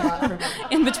clarified a lot for me.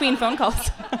 In between phone calls.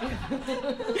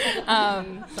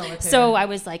 So I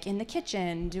was like in the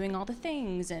kitchen doing all the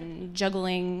things and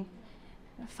juggling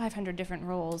 500 different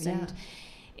roles. And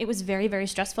it was very, very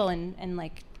stressful. And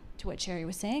like, to what Sherry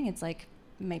was saying, it's like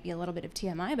maybe a little bit of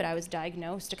TMI, but I was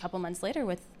diagnosed a couple months later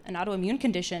with an autoimmune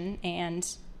condition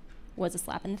and was a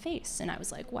slap in the face. And I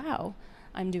was like, wow,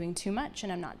 I'm doing too much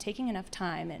and I'm not taking enough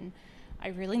time and I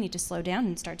really need to slow down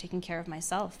and start taking care of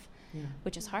myself,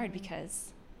 which is hard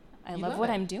because I love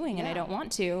what I'm doing and I don't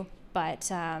want to. But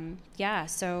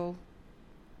so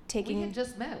taking... We had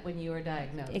just met when you were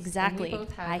diagnosed. Exactly. And we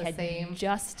both had the same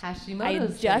Hashimoto's. I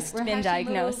had just been Hashimoto's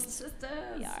diagnosed. Sisters.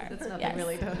 Yeah. That's nothing Yes.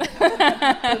 really, though.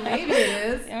 But maybe it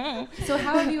is. Yeah. So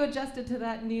how have you adjusted to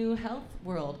that new health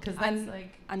world? Because that's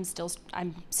I'm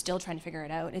still trying to figure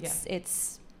it out.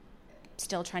 It's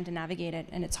still trying to navigate it,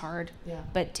 and it's hard. Yeah.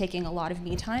 But taking a lot of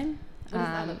me time. What does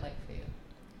that look like for you?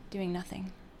 Doing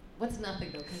nothing. What's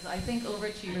nothing though? Because I think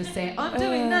overachievers say, "I'm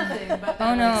doing nothing," but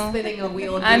then no. spinning a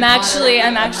wheel. I'm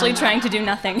actually trying to do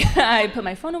nothing. I put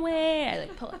my phone away. I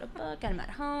like pull out a book, and I'm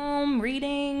at home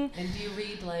reading. And do you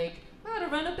read like how to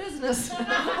run a business? Or do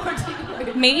you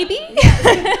read? Maybe.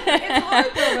 It's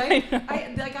hard though, right?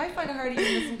 I find it hard even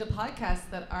listening to podcasts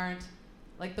that aren't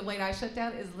like the way I shut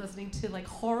down is listening to like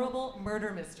horrible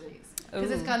murder mysteries because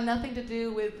it's got nothing to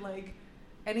do with like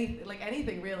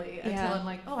anything really until I'm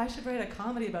like, I should write a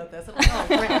comedy about this. And I'm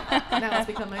like, great. Now it's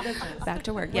become my business. Back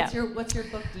to work. What's your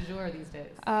book du jour these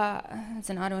days? It's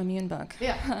an autoimmune book.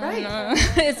 Yeah, right.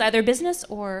 It's either business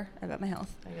or about my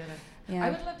health. I get it. Yeah.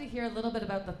 I would love to hear a little bit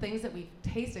about the things that we've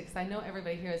tasted because I know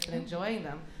everybody here has been enjoying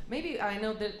them. Maybe I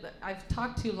know that I've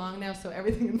talked too long now, so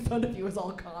everything in front of you is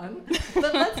all gone.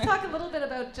 But let's talk a little bit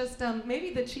about just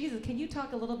maybe the cheeses. Can you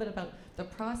talk a little bit about the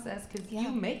process? Because you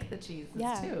make the cheeses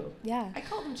too. Yeah. I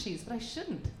call them cheese, but I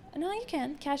shouldn't. No, you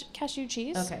can. Cashew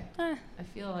cheese. Okay. I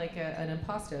feel like an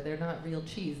imposter. They're not real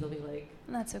cheese. They'll be like...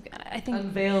 That's okay. I think...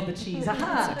 Unveil the cheese.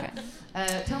 That's okay.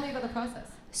 Tell me about the process.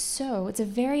 So it's a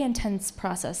very intense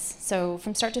process. So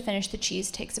from start to finish, the cheese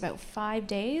takes about 5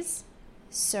 days.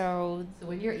 So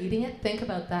when you're eating it, think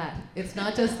about that. It's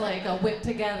not just like a whip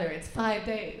together. It's 5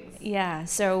 days. Yeah.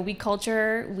 So we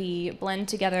blend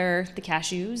together the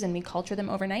cashews and we culture them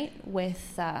overnight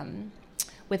with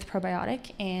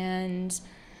probiotic, and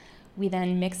we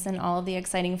then mix in all of the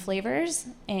exciting flavors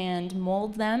and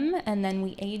mold them, and then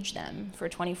we age them for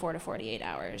 24 to 48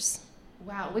 hours.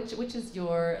 Wow, which is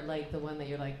your the one that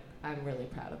you're like, I'm really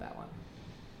proud of that one?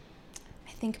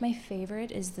 I think my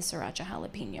favorite is the siracha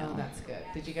jalapeno. Oh, that's good.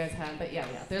 Did you guys have? But yeah,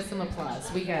 there's some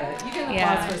applause. We get it. You get an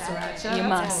applause for sriracha. You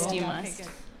must. Cool. You must.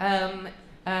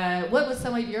 What was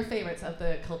some of your favorites of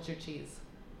the cultured cheese?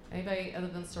 Anybody other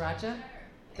than sriracha?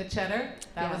 The cheddar.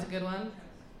 That was a good one.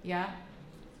 Yeah.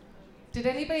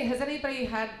 Has anybody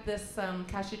had this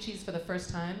cashew cheese for the first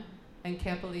time and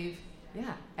can't believe?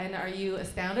 Yeah. And are you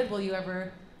astounded? Will you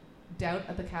ever doubt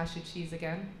at the cashew cheese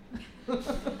again?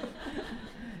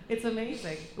 It's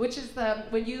amazing. Which is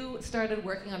when you started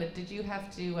working on it, did you have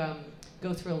to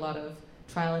go through a lot of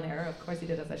trial and error? Of course you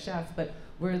did as a chef, but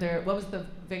what was the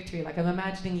victory like? I'm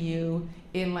imagining you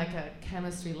in like a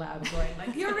chemistry lab going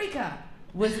like, Eureka!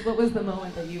 What was the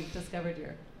moment that you discovered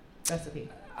your recipe?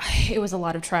 it was a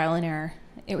lot of trial and error.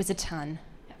 It was a ton.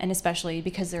 And especially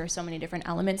because there are so many different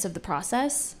elements of the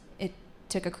process, it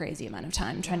took a crazy amount of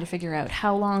time trying to figure out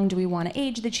how long do we want to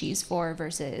age the cheese for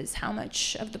versus how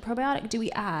much of the probiotic do we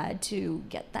add to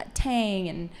get that tang.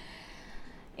 And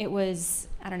it was,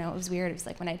 I don't know, it was weird. It was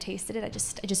like when I tasted it, I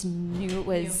just knew it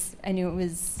was, I knew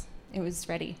it was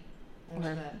ready.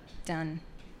 We're done.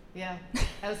 Yeah.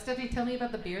 Stephanie, tell me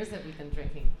about the beers that we've been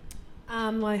drinking.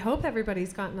 Well, I hope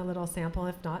everybody's gotten a little sample.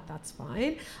 If not, that's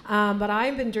fine. But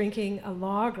I've been drinking a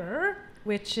lager,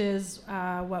 which is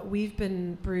what we've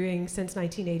been brewing since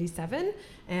 1987,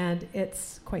 and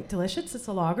it's quite delicious. It's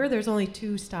a lager. There's only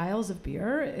 2 styles of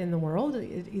beer in the world.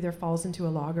 It either falls into a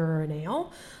lager or an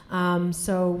ale.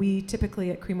 So we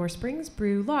typically at Creemore Springs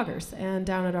brew lagers, and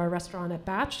down at our restaurant at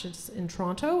Batch, it's in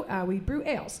Toronto, we brew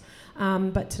ales.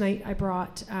 But tonight I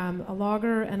brought a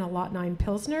lager and a Lot 9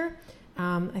 Pilsner.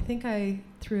 I think I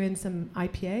threw in some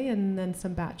IPA and then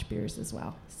some batch beers as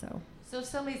well. So if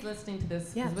somebody's listening to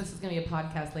this, yes. This is going to be a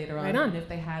podcast later on, right on, and if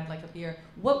they had like a beer,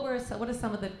 what are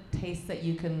some of the tastes that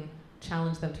you can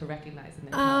challenge them to recognize in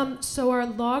their palate? So our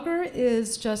lager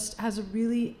has a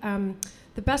really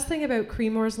the best thing about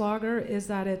Creemore's lager is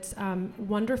that it's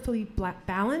wonderfully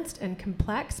balanced and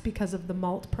complex because of the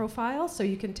malt profile. So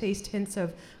you can taste hints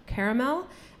of caramel.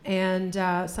 And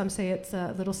some say it's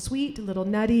a little sweet, a little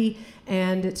nutty,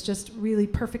 and it's just really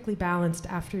perfectly balanced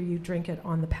after you drink it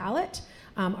on the palate.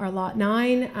 Our Lot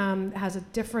 9 has a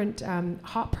different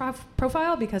hop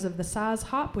profile because of the Saaz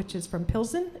hop, which is from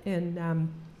Pilsen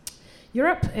in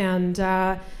Europe,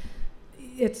 and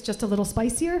it's just a little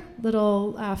spicier,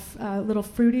 little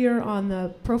fruitier on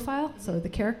the profile. So the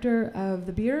character of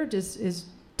the beer is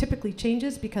typically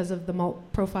changes because of the malt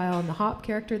profile and the hop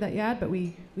character that you add, but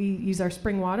we use our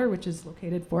spring water, which is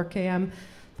located 4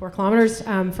 kilometers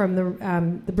from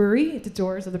the brewery, the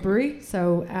doors of the brewery.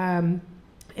 So,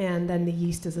 and then the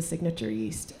yeast is a signature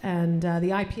yeast, and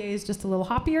the IPA is just a little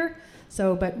hoppier.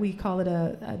 So, but we call it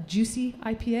a juicy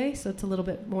IPA, so it's a little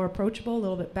bit more approachable, a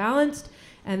little bit balanced.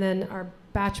 And then our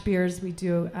batch beers, we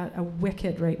do a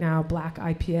wicked right now black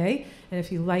IPA, and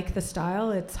if you like the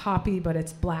style, it's hoppy but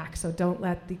it's black, so don't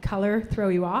let the color throw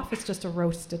you off. It's just a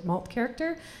roasted malt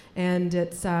character, and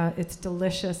it's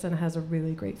delicious and has a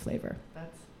really great flavor.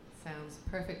 That sounds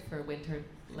perfect for winter,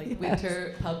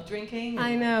 winter pub drinking.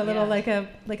 I know, a little like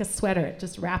a sweater. It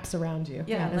just wraps around you.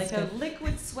 Yeah, like a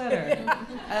liquid sweater.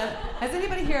 Has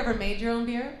anybody here ever made your own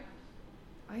beer?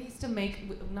 I used to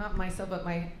make, not myself, but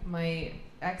my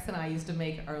ex and I used to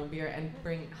make our own beer and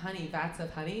bring vats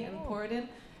of honey, and pour it in.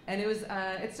 And it was,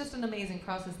 it's just an amazing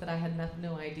process that I had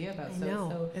no idea about. I know.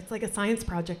 So it's like a science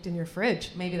project in your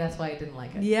fridge. Maybe that's why I didn't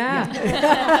like it. Yeah.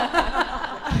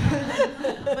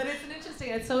 But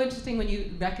it's so interesting when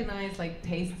you recognize like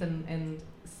tastes and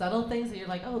subtle things that you're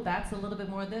like, oh, that's a little bit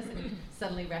more of this, and you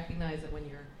suddenly recognize it when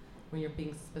you're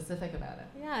being specific about it.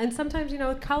 Yeah, and sometimes,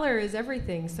 color is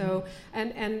everything. So,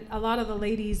 and a lot of the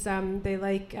ladies, they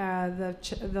like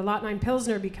the Lot 9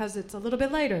 Pilsner because it's a little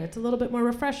bit lighter, it's a little bit more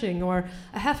refreshing, or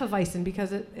a Hefeweizen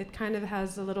because it kind of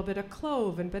has a little bit of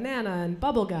clove and banana and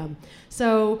bubblegum.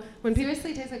 So when people...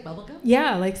 Seriously, it tastes like bubblegum?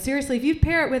 Yeah, like seriously, if you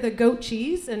pair it with a goat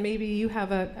cheese, and maybe you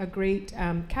have a great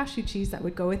cashew cheese that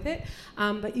would go with it,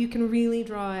 but you can really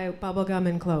draw out bubblegum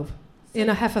and clove. In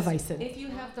a Hefeweizen. If you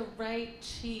have the right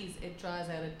cheese, it draws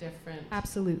out a different...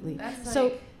 Absolutely.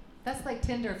 That's like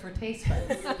Tinder for taste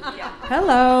buds. Yeah.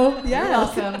 Hello. Yeah. You're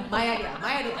welcome. My idea.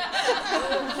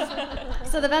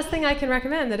 So the best thing I can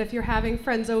recommend, that if you're having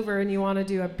friends over and you want to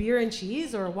do a beer and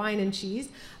cheese or a wine and cheese,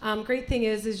 great thing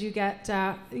is you get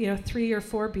 3 or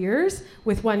 4 beers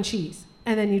with 1 cheese.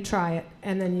 And then you try it,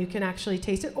 and then you can actually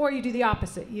taste it. Or you do the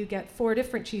opposite. You get 4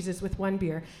 different cheeses with 1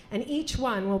 beer. And each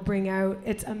one will bring out,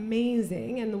 it's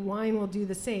amazing, and the wine will do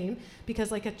the same, because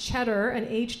like an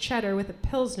aged cheddar with a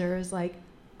Pilsner is like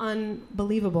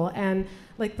unbelievable. And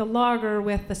like the lager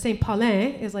with the St.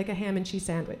 Paulin is like a ham and cheese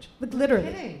sandwich. Like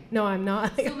literally. Kidding. No, I'm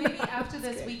not. So maybe after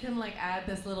this we can like add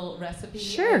this little recipe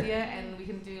idea, and we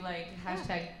can do like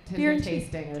hashtag Tinder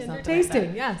tasting or something. Tasting, like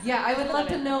that. yes. Yeah, I would love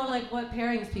to know like what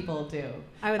pairings people do.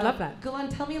 I would love that. Go on,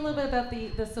 tell me a little bit about the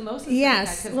samosas.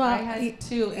 Yes, because I had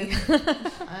 2, and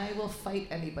I will fight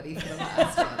anybody for the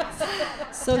last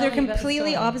one. So they're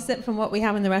completely opposite from what we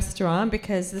have in the restaurant,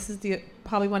 because this is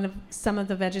probably some of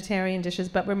the vegetarian dishes,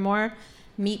 but we're more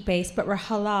meat-based, but we're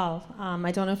halal.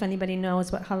 I don't know if anybody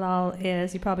knows what halal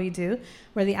is. You probably do,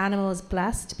 where the animal is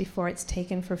blessed before it's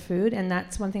taken for food, and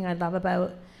that's one thing I love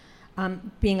about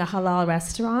being a halal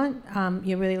restaurant.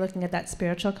 You're really looking at that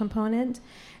spiritual component,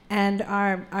 and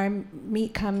our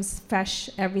meat comes fresh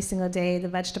every single day. The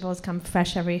vegetables come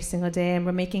fresh every single day, and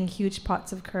we're making huge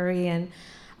pots of curry, and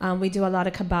We do a lot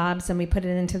of kebabs, and we put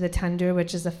it into the tandoor,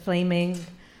 which is a flaming,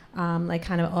 like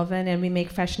kind of oven, and we make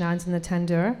fresh naans in the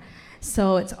tandoor.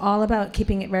 So it's all about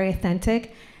keeping it very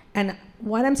authentic. And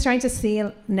what I'm starting to see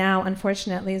now,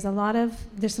 unfortunately, is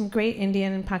there's some great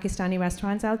Indian and Pakistani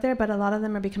restaurants out there, but a lot of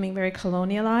them are becoming very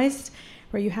colonialized,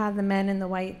 where you have the men in the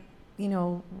white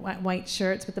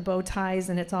shirts with the bow ties,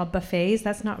 and it's all buffets.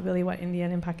 That's not really what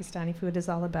Indian and Pakistani food is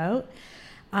all about.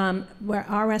 Where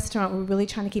our restaurant, we're really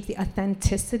trying to keep the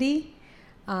authenticity,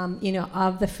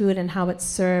 of the food and how it's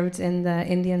served in the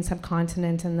Indian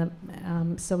subcontinent,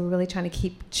 and so we're really trying to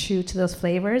keep true to those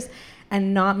flavors,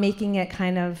 and not making it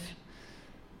kind of,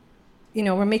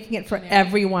 we're making it for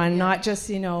everyone, not just,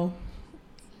 like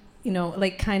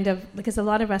kind of, because a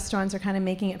lot of restaurants are kind of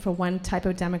making it for one type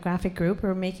of demographic group.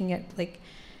 We're making it like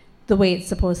the way it's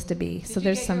supposed to be. Did you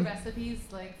get your recipes?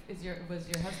 Like, was your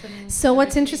husband? So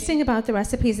what's interesting about the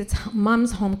recipes? It's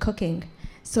mom's home cooking.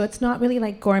 So it's not really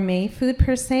like gourmet food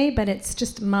per se, but it's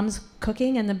just mom's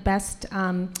cooking and the best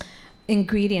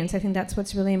ingredients. I think that's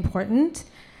what's really important.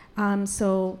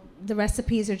 So the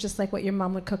recipes are just like what your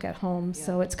mom would cook at home. Yeah.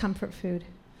 So it's comfort food.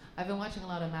 I've been watching a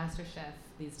lot of MasterChef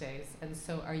these days, and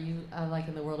so are you like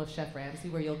in the world of Chef Ramsay,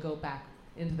 where you'll go back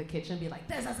into the kitchen and be like,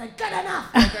 this isn't good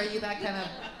enough? Like, are you that kind of...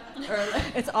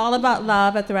 It's all about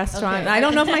love at the restaurant. Okay. I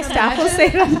don't know if my staff will say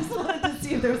that. I just wanted to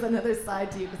see if there was another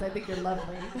side to you, because I think you're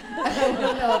lovely.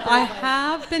 I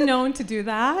have been known to do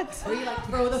that. Or you like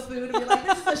throw the food and be like,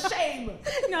 this is a shame.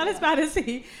 Not as bad as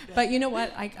he. But you know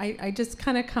what? I just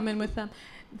kind of come in with them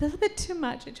a little bit too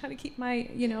much. I try to keep my,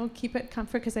 keep it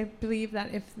comfort, because I believe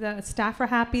that if the staff are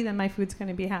happy, then my food's going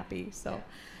to be happy. So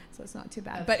it's not too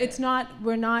bad. That's but good. It's not.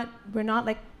 We're not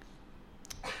like.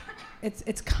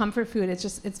 It's comfort food.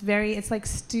 It's like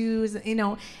stews.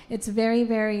 It's very,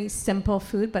 very simple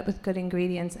food, but with good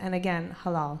ingredients. And again,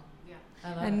 halal. Yeah,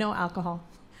 and no alcohol.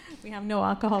 We have no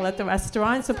alcohol at the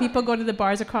restaurant, so people go to the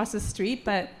bars across the street.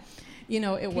 But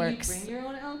it works. Can you bring your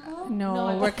own alcohol?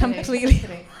 No, we're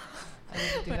completely.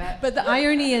 But the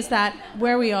irony is that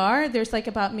where we are, there's like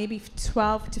about maybe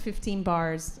 12 to 15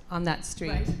 bars on that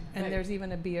street. Right. And there's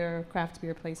even a craft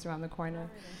beer place around the corner.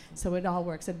 So it all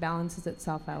works. It balances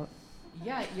itself out.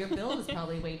 Yeah, your bill is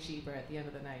probably way cheaper at the end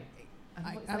of the night.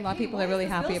 A lot of people are really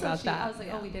happy about so that. I was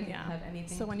like, we didn't have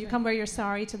anything. So when you come wear your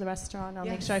sari to the restaurant, I'll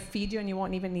make sure I feed you, and you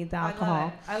won't even need the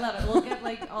alcohol. I love it. We'll get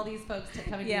like all these folks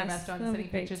coming to your restaurant and sending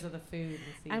pictures of the food.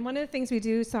 And one of the things we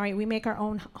do, we make our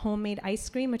own homemade ice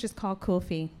cream, which is called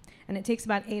kulfi. And it takes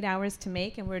about 8 hours to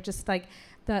make, and we're just like,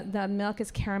 the milk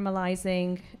is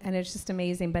caramelizing, and it's just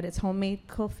amazing. But it's homemade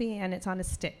kulfi, and it's on a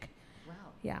stick. Wow.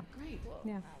 Yeah. Great. Well,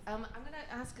 yeah. I'm going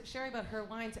to ask Sherry about her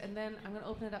wines, and then I'm going to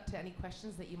open it up to any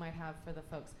questions that you might have for the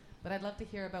folks. But I'd love to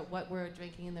hear about what we're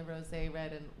drinking in the rosé,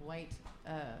 red, and white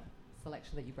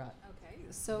selection that you brought. Okay.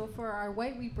 So for our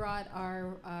white, we brought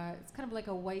our. It's kind of like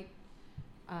a white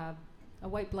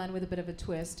blend with a bit of a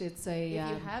twist. It's a. If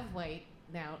you have white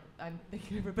now, I'm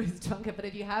thinking everybody's drunk it, but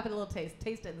if you have it, a little taste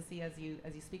it and see as you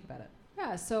speak about it.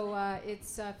 Yeah. So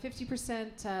it's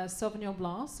 50% Sauvignon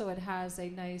Blanc. So it has a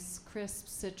nice crisp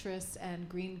citrus and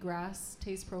green grass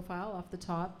taste profile off the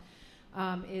top.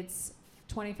 It's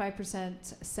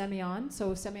 25% Semillon.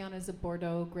 So Semillon is a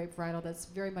Bordeaux grape varietal that's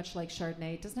very much like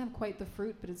Chardonnay. It doesn't have quite the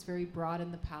fruit, but it's very broad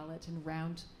in the palate and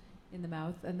round in the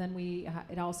mouth. And then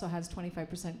it also has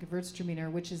 25%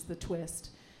 Gewürztraminer, which is the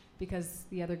twist, because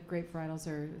the other grape varietals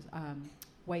are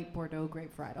white Bordeaux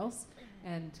grape varietals,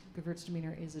 and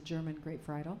Gewürztraminer is a German grape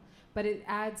varietal. But it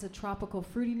adds a tropical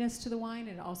fruitiness to the wine,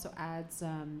 and it also adds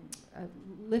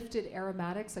lifted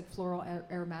aromatics, like floral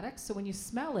aromatics. So when you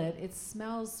smell it, it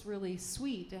smells really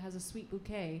sweet. It has a sweet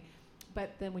bouquet.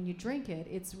 But then when you drink it,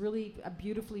 it's really a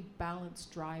beautifully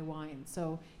balanced dry wine.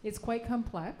 So it's quite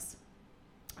complex.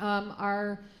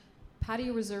 Our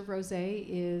Patio Reserve Rosé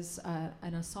is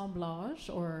an assemblage,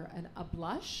 or a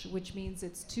blush, which means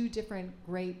it's two different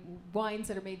grape wines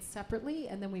that are made separately,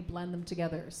 and then we blend them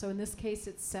together. So in this case,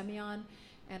 it's Semillon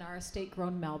and our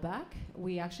estate-grown Malbec.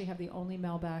 We actually have the only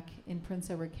Malbec in Prince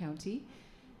Edward County.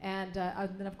 And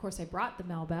then, of course, I brought the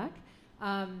Malbec.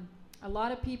 A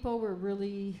lot of people were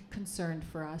really concerned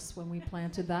for us when we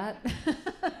planted that.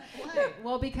 Why?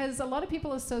 Well, because a lot of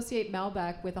people associate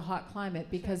Malbec with a hot climate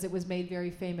because it was made very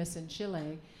famous in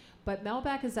Chile. But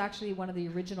Malbec is actually one of the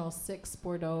original 6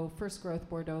 first growth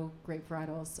Bordeaux grape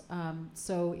varietals.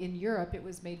 So in Europe, it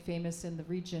was made famous in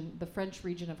the French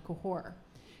region of Cahors.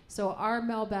 So our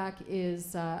Malbec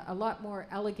is a lot more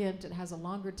elegant. It has a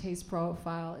longer taste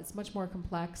profile. It's much more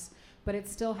complex, but it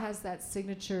still has that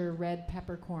signature red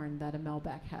peppercorn that a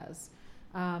Malbec has.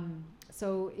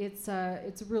 So it's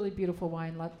a really beautiful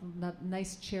wine.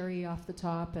 Nice cherry off the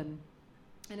top, and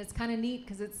And it's kind of neat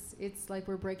because it's like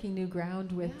we're breaking new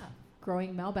ground with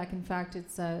growing Malbec. In fact,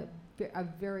 it's a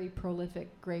very prolific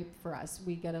grape for us.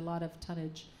 We get a lot of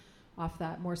tonnage off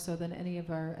that, more so than any of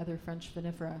our other French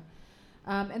vinifera.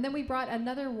 And then we brought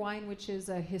another wine, which is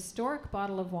a historic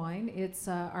bottle of wine. It's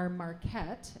our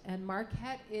Marquette. And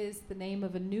Marquette is the name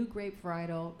of a new grape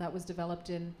varietal that was developed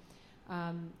in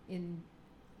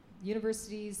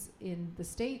universities in the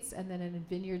States and then in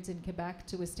vineyards in Quebec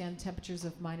to withstand temperatures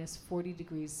of minus 40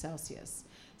 degrees Celsius.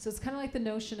 So it's kind of like the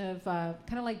notion of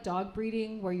kind of like dog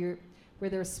breeding, where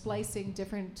they're splicing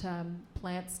different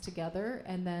plants together,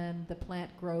 and then the plant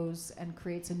grows and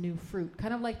creates a new fruit.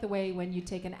 Kind of like the way when you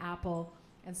take an apple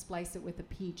and splice it with a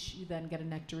peach, you then get a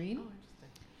nectarine. Oh,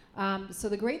 interesting. So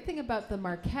the great thing about the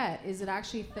Marquette is it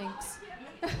actually thinks...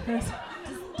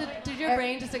 Did your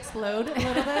brain just explode a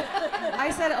little bit?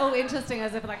 I said, oh, interesting,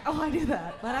 as if like, oh, I knew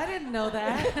that, but I didn't know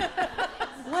that.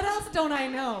 What else don't I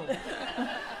know?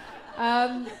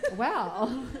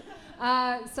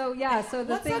 So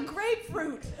the What's thing... a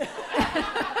grapefruit?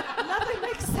 Nothing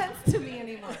makes sense to me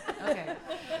anymore. Okay.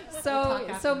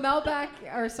 So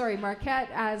Marquette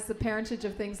has the parentage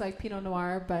of things like Pinot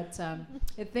Noir, but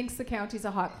it thinks the county's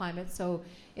a hot climate, so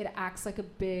it acts like a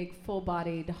big,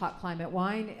 full-bodied hot climate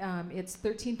wine. It's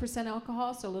 13%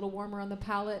 alcohol, so a little warmer on the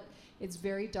palate. It's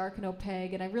very dark and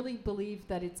opaque, and I really believe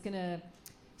that it's going to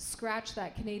scratch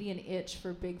that Canadian itch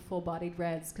for big, full-bodied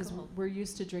reds, because we're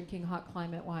used to drinking hot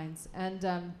climate wines.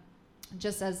 And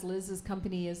just as Liz's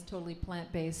company is totally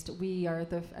plant-based, we are,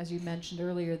 as you mentioned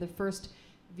earlier, the first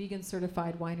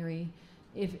vegan-certified winery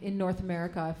in North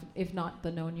America, if not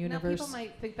the known universe. Now, people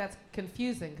might think that's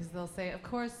confusing because they'll say, of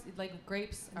course, like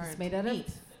grapes aren't made out meat.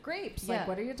 of grapes. Yeah. Like,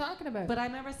 what are you talking about? But I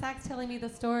remember Sachs telling me the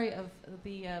story of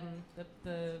the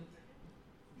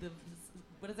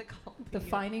what is it called? The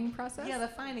fining process? Yeah, the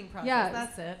fining process. Yeah,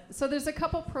 that's it. So there's a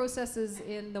couple processes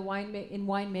in the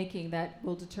winemaking that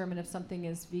will determine if something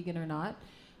is vegan or not.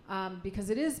 Because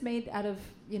it is made out of,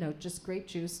 just grape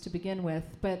juice to begin with.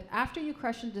 But after you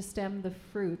crush and destem the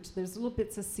fruit, there's little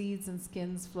bits of seeds and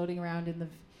skins floating around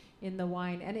in the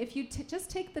wine. And if you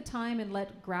just take the time and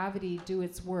let gravity do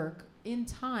its work, in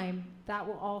time, that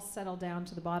will all settle down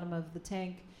to the bottom of the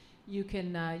tank. You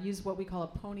can use what we call a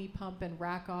pony pump and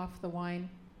rack off the wine.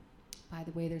 By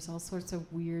the way, there's all sorts of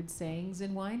weird sayings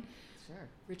in wine. Sure.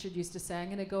 Richard used to say, I'm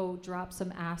going to go drop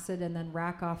some acid and then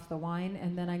rack off the wine,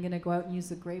 and then I'm going to go out and use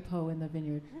the grape hoe in the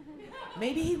vineyard.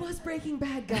 Maybe he was Breaking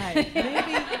Bad guy.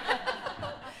 Maybe.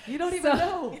 You don't even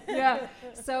know. Yeah.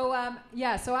 So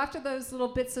after those little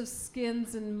bits of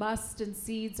skins and must and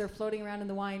seeds are floating around in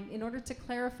the wine, in order to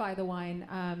clarify the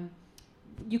wine,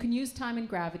 you can use time and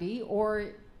gravity,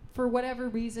 or for whatever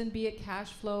reason, be it cash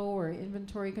flow or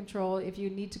inventory control, if you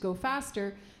need to go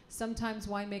faster, sometimes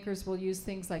winemakers will use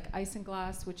things like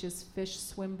isinglass, which is fish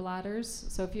swim bladders.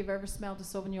 So if you've ever smelled a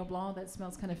Sauvignon Blanc that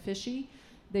smells kind of fishy,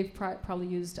 they've probably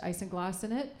used isinglass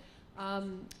in it.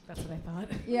 That's what I thought.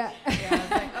 Yeah. Yeah, I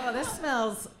was like, oh, this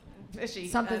smells fishy.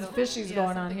 Something fishy's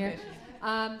going on something here. fishy.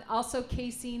 Also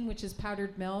casein, which is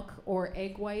powdered milk, or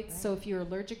egg whites. Right. So if you're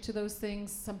allergic to those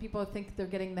things, some people think they're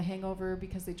getting the hangover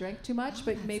because they drank too much,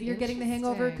 but maybe you're getting the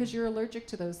hangover because you're allergic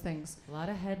to those things. A lot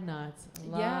of head nods. A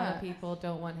lot of people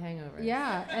don't want hangovers.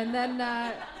 Yeah, and then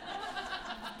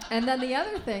the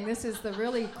other thing, this is the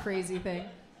really crazy thing,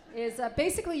 is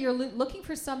basically you're looking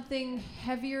for something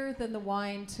heavier than the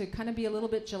wine to kind of be a little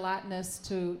bit gelatinous,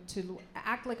 to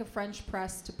act like a French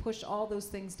press, to push all those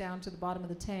things down to the bottom of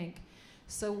the tank.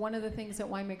 So one of the things that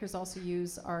winemakers also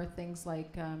use are things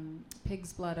like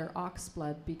pig's blood or ox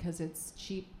blood, because it's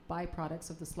cheap byproducts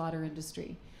of the slaughter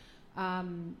industry.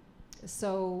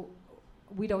 So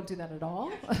we don't do that at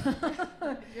all.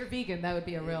 You're vegan, that would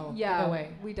be a real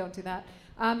giveaway. We don't do that.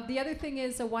 The other thing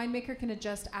is a winemaker can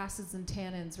adjust acids and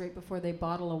tannins right before they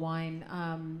bottle a wine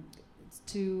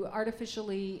to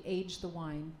artificially age the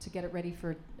wine, to get it ready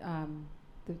for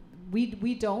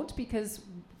we don't, because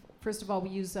first of all, we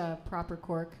use a proper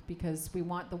cork because we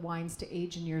want the wines to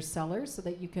age in your cellar so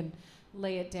that you can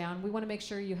lay it down. We want to make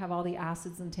sure you have all the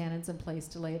acids and tannins in place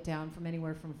to lay it down from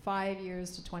anywhere from 5 years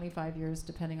to 25 years,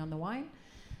 depending on the wine.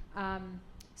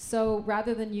 So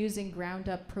rather than using ground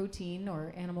up protein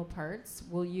or animal parts,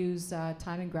 we'll use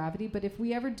time and gravity. But if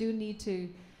we ever do need to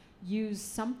use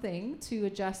something to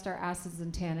adjust our acids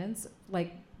and tannins,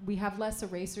 like we have less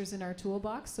erasers in our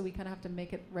toolbox, so we kind of have to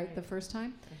make it right the first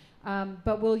time.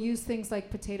 But we'll use things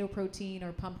like potato protein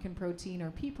or pumpkin protein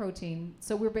or pea protein.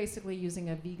 So we're basically using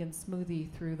a vegan smoothie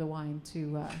through the wine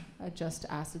to adjust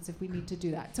acids if we need to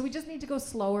do that. So we just need to go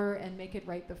slower and make it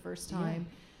right the first time.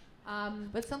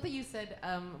 But something you said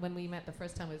when we met the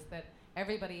first time was that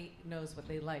everybody knows what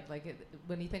they like. Like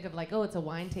when you think of like, oh, it's a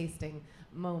wine tasting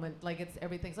moment, like it's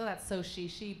everything. So that's so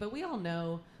she. But we all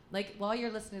know, like while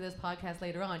you're listening to this podcast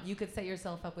later on, you could set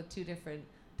yourself up with 2 different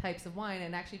types of wine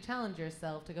and actually challenge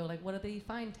yourself to go like, what are the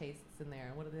fine tastes in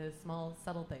there? What are the small,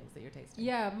 subtle things that you're tasting?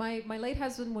 Yeah, my late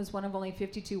husband was one of only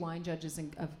 52 wine judges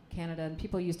of Canada, and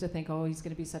people used to think, oh, he's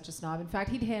going to be such a snob. In fact,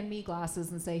 he'd hand me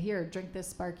glasses and say, here, drink this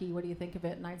Sparky, what do you think of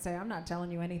it? And I'd say, I'm not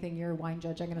telling you anything, you're a wine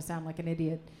judge, I'm going to sound like an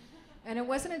idiot. And it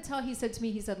wasn't until he said to me,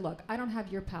 he said, look, I don't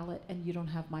have your palate and you don't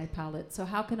have my palate, so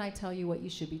how can I tell you what you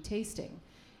should be tasting?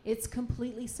 It's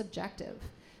completely subjective.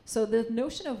 So the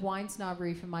notion of wine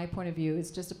snobbery, from my point of view,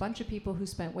 is just a bunch of people who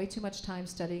spent way too much time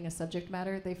studying a subject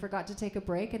matter. They forgot to take a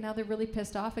break, and now they're really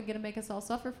pissed off and going to make us all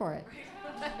suffer for it.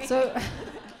 So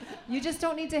you just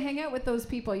don't need to hang out with those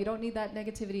people. You don't need that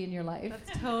negativity in your life.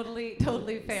 That's totally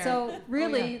fair. So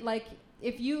really, like,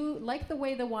 if you like the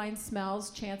way the wine smells,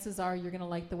 chances are you're going to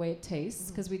like the way it tastes,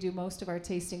 because we do most of our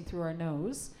tasting through our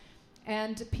nose.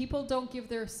 And people don't give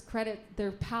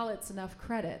their palates enough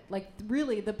credit. Like,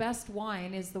 really, the best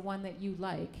wine is the one that you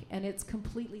like, and it's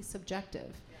completely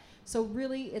subjective. Yeah. So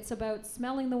really, it's about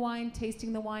smelling the wine,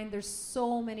 tasting the wine. There's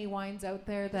so many wines out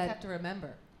there that... You have to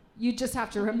remember. You just have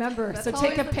to remember. So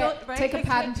take a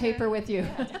pad and paper with you.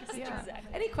 Yeah. Exactly.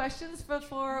 Any questions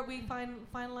before we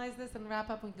finalize this and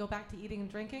wrap up and go back to eating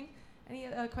and drinking? Any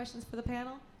questions for the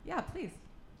panel? Yeah, please.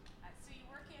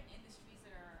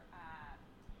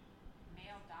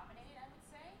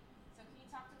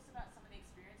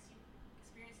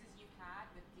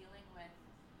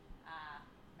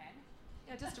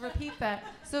 Yeah, just to repeat that.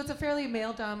 So it's a fairly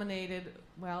male-dominated,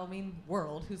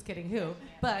 world, who's kidding who?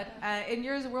 But in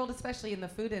your world, especially in the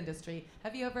food industry,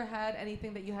 have you ever had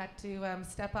anything that you had to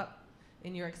step up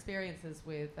in your experiences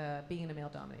with being in a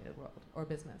male-dominated world or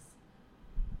business?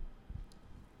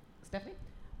 Stephanie?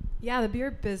 Yeah, the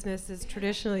beer business is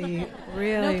traditionally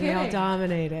really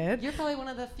male-dominated. You're probably one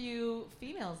of the few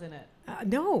females in it.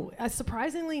 No,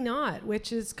 surprisingly not,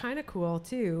 which is kind of cool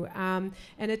too. And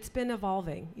it's been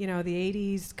evolving. You know, the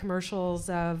 80s commercials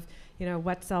of,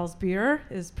 what sells beer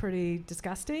is pretty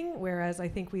disgusting, whereas I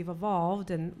think we've evolved,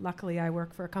 and luckily I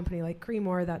work for a company like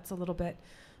Creemore that's a little bit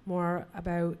more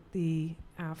about the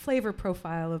flavor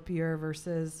profile of beer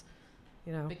versus...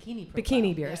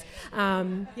 bikini beers.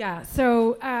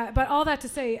 So, but all that to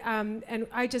say, and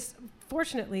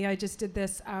fortunately, I just did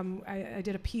this. I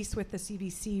did a piece with the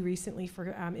CBC recently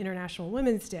for International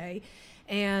Women's Day,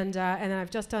 and then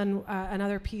I've just done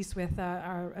another piece with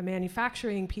a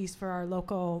manufacturing piece for our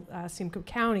local Simcoe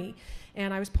County,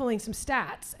 and I was pulling some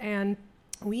stats, and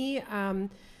we.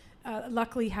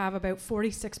 Luckily have about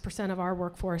 46% of our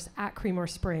workforce at Creemore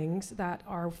Springs that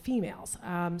are females.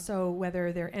 So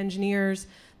whether they're engineers,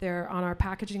 they're on our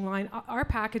packaging line. Our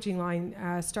packaging line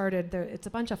started, it's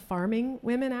a bunch of farming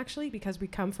women actually, because we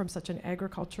come from such an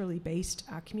agriculturally based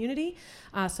community.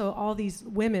 So all these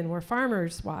women were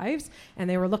farmers' wives, and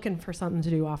they were looking for something to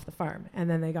do off the farm. And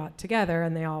then they got together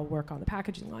and they all work on the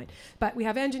packaging line. But we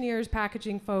have engineers,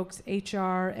 packaging folks,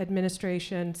 HR,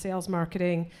 administration, sales,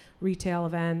 marketing, retail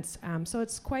events. So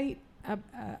it's quite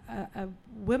a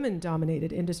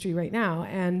women-dominated industry right now.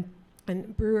 And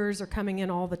brewers are coming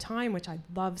in all the time, which I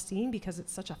love seeing because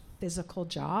it's such a physical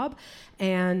job.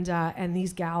 And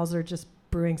these gals are just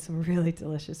brewing some really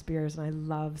delicious beers, and I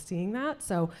love seeing that.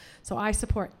 So I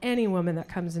support any woman that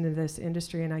comes into this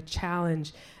industry, and I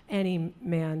challenge any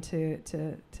man to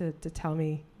tell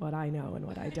me what I know and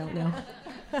what I don't know.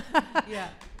 Yeah.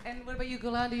 And what about you,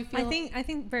 Gulan? Do you feel? I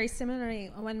think very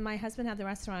similarly. When my husband had the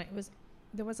restaurant,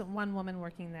 there wasn't one woman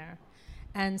working there,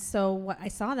 and so I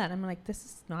saw that, I'm like, this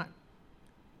is not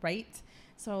right.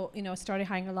 So started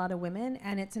hiring a lot of women,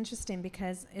 and it's interesting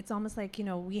because it's almost like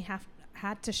we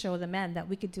had to show the men that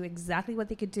we could do exactly what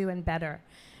they could do and better.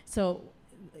 So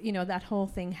that whole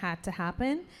thing had to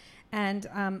happen. And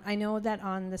I know that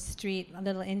on the street,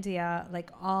 Little India, like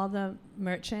all the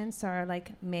merchants are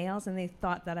like males, and they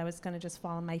thought that I was going to just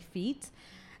fall on my feet,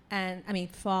 and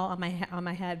fall on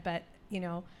my head. But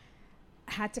I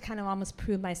had to kind of almost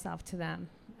prove myself to them.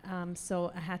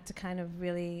 So I had to kind of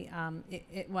really,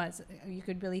 you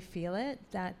could really feel it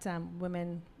that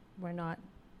women were not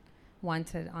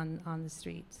wanted on the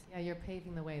streets. Yeah, you're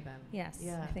paving the way then. Yes,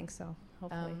 yeah. I think so.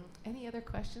 Hopefully. Any other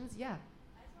questions? Yeah.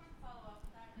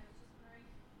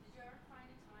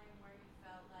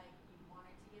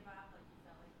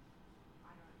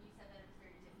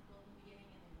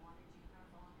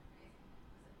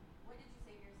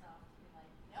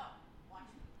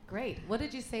 Great. What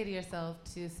did you say to yourself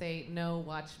to say, no,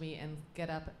 watch me, and get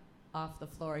up off the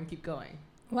floor and keep going?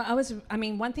 Well,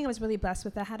 one thing I was really blessed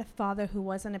with, I had a father who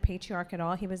wasn't a patriarch at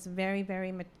all. He was very,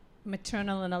 very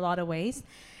maternal in a lot of ways.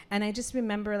 And I just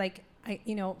remember, like,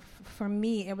 for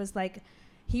me, it was like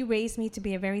he raised me to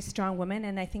be a very strong woman.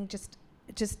 And I think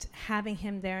just having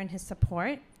him there and his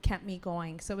support kept me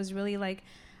going. So it was really like,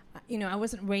 I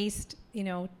wasn't raised,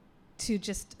 to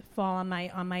just fall on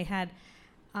my head.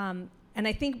 And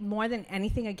I think more than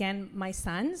anything, again, my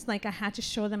sons, like, I had to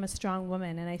show them a strong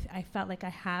woman. And I felt like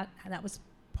that was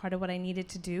part of what I needed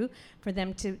to do for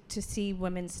them to see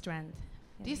women's strength.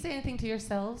 Do you say anything to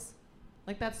yourselves?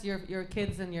 Like, that's your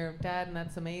kids and your dad, and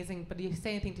that's amazing. But do you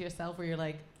say anything to yourself where you're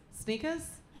like, Sneakas?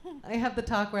 I have the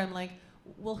talk where I'm like,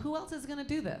 well, who else is going to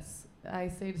do this? I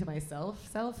say to myself,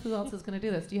 who else is going to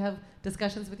do this? Do you have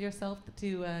discussions with yourself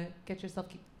to get yourself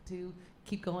to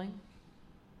keep going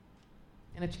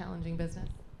in a challenging business?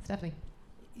 Stephanie?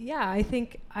 Yeah, I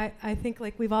think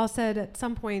like we've all said at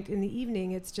some point in the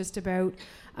evening, it's just about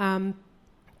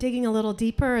digging a little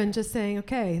deeper and just saying,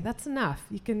 okay, that's enough.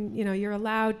 You can, you're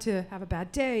allowed to have a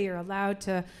bad day. You're allowed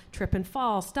to trip and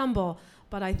fall, stumble.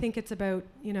 But I think it's about,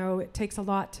 it takes a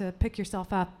lot to pick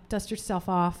yourself up, dust yourself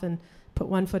off, and put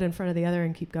one foot in front of the other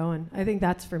and keep going. I think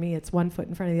that's, for me, it's one foot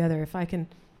in front of the other. If I can,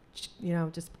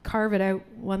 just carve it out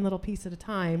one little piece at a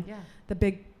time, the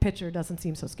big picture doesn't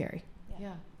seem so scary.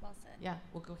 Yeah. Well said. Yeah,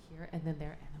 we'll go here and then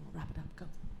there, and then we'll wrap it up. Go.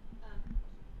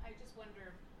 I just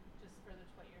wonder, just further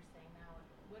to what you're saying now,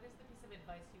 what is the piece of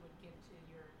advice you would give to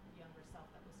your younger self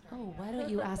that was starting out? Why don't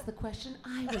you ask the question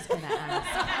I was going to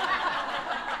ask?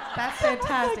 That's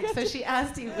fantastic. So she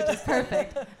asked you, which is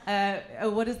perfect.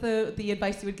 What is the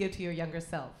advice you would give to your younger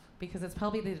self? Because it's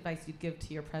probably the advice you'd give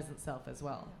to your present self as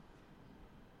well.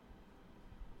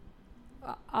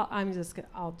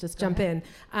 I'll just jump in.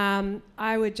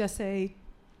 I would just say,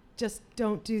 just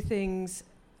don't do things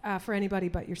for anybody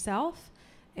but yourself,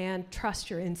 and trust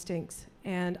your instincts.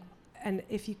 And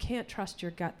if you can't trust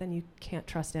your gut, then you can't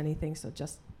trust anything. So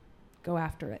just go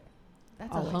after it.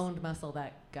 That's always. A honed muscle,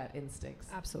 that gut instincts.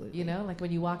 Absolutely. Like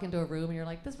when you walk into a room and you're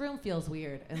like, this room feels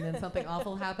weird, and then something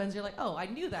awful happens, you're like, oh, I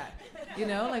knew that.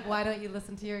 Like, why don't you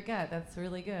listen to your gut? That's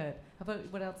really good. How about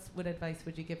what advice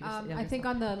would you give yourself? I think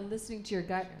on the listening to your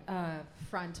gut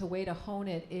front, a way to hone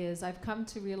it is I've come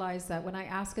to realize that when I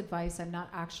ask advice, I'm not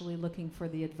actually looking for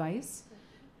the advice,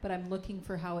 but I'm looking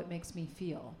for how it makes me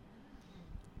feel.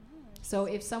 So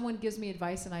if someone gives me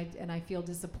advice and I feel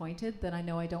disappointed, then I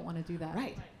know I don't want to do that.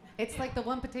 Right. It's like the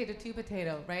one potato, two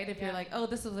potato, right? If you're like, oh,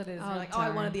 this is what it is. You're like, oh, I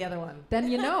darn. wanted the other one. Then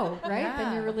you know, right? Yeah.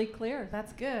 Then you're really clear.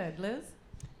 That's good. Liz?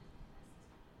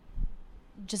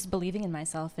 Just believing in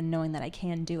myself and knowing that I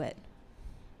can do it,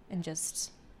 and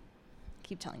just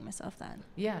keep telling myself that.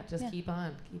 Yeah, just keep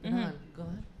on. Keep it on. Go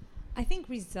on. I think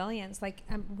resilience, like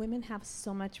women have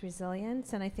so much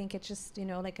resilience, and I think it's just,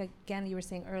 like, again, you were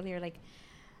saying earlier, like,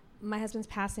 my husband's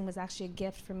passing was actually a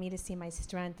gift for me to see my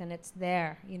strength, and it's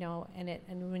there,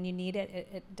 and when you need it,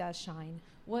 it does shine.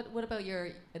 What about your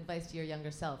advice to your younger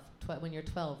self? When you're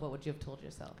 12, what would you have told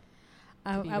yourself?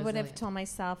 I would have told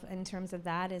myself in terms of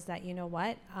that is that, no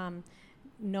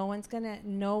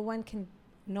one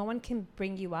can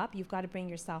bring you up. You've got to bring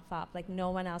yourself up. Like, no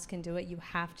one else can do it. You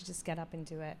have to just get up and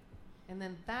do it. And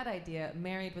then that idea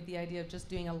married with the idea of just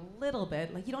doing a little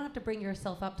bit, like, you don't have to bring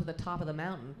yourself up to the top of the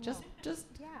mountain. No. Just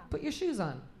put your shoes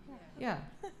on. Yeah.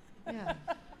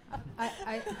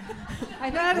 I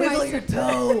think wiggle your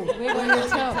toe. Wiggle your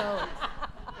toe.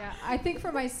 Yeah, I think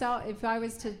for myself, if I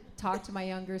was to talk to my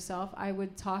younger self, I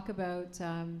would talk about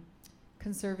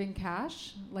conserving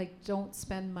cash. Like, don't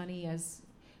spend money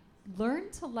learn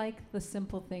to like the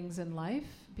simple things in life,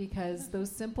 because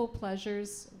those simple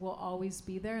pleasures will always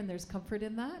be there, and there's comfort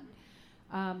in that.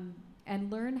 And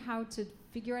learn how to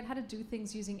figure out how to do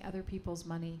things using other people's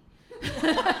money.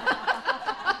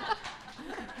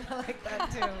 I like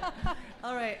that too.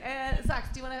 All right, Sax,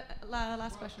 do you want to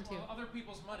last question to you? Other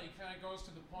people's money kind of goes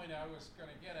to the point I was going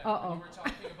to get at. Uh-oh. You were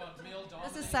talking about male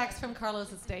domination. This is Sax from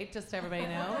Carlos Estate, just so everybody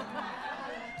know.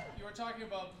 You were talking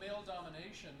about male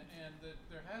domination, and that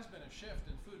there has been a shift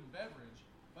in food and beverage,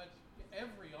 but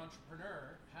every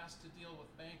entrepreneur has to deal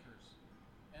with bankers.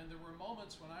 And there were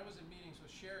moments when I was in meetings with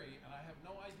Sherry, and I have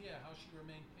no idea how she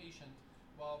remained patient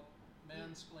while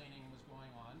mansplaining was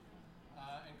going on,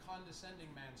 and condescending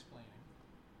mansplaining.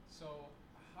 So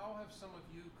how have some of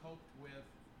you coped with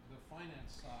the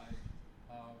finance side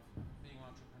of being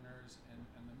entrepreneurs and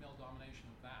the male domination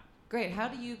of that? Great. How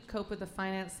do you cope with the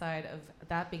finance side of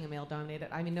that being a male-dominated?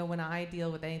 I mean, when I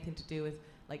deal with anything to do with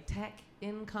like tech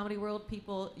in comedy world,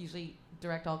 people usually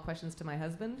direct all questions to my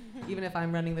husband, even if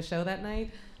I'm running the show that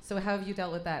night. So how have you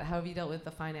dealt with that? How have you dealt with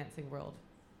the financing world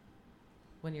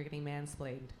when you're getting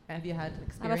mansplained? Have you had an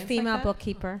experience? I have a female like that?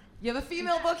 bookkeeper. You have a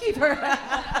female bookkeeper.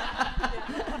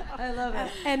 I love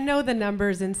it. And know the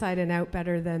numbers inside and out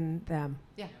better than them.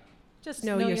 Yeah. Just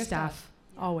know your stuff.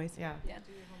 Always. Yeah.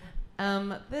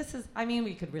 This is, I mean,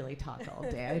 we could really talk all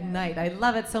day and night. I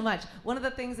love it so much. One of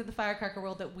the things in the firecracker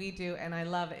world that we do and I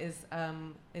love is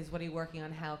what are you working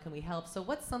on? How can we help? So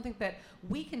what's something that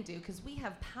we can do? Because we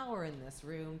have power in this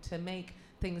room to make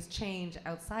things change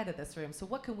outside of this room. So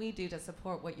what can we do to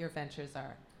support what your ventures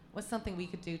are? What's something we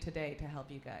could do today to help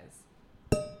you guys?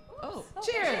 Oh,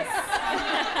 cheers!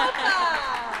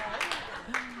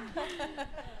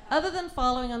 Other than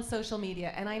following on social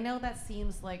media, and I know that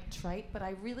seems like trite, but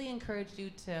I really encourage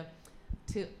you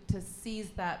to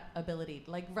seize that ability.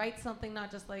 Like write something,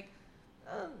 not just like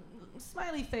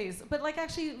smiley face, but like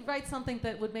actually write something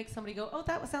that would make somebody go, oh,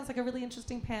 that sounds like a really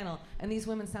interesting panel, and these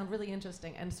women sound really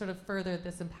interesting, and sort of further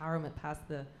this empowerment past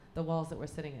the walls that we're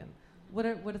sitting in. What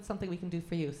is something we can do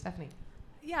for you, Stephanie?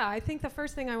 Yeah, I think the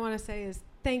first thing I want to say is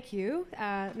thank you,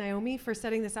 Naomi, for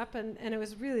setting this up. And it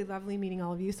was really lovely meeting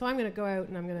all of you. So I'm going to go out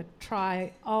and I'm going to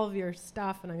try all of your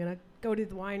stuff. And I'm going to go to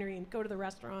the winery and go to the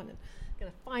restaurant and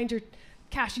going to find your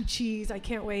cashew cheese. I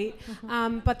can't wait.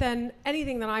 But then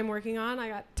anything that I'm working on, I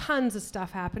got tons of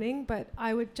stuff happening. But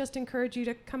I would just encourage you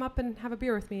to come up and have a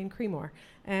beer with me in Creemore.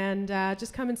 And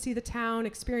just come and see the town,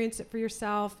 experience it for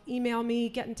yourself. Email me,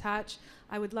 get in touch.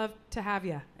 I would love to have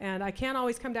you. And I can't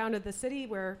always come down to the city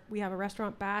where we have a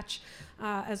restaurant batch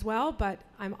as well, but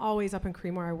I'm always up in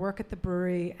Creemore. I work at the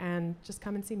brewery, and just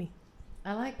come and see me.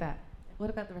 I like that. What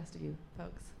about the rest of you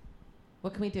folks?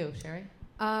 What can we do, Sherry?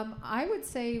 I would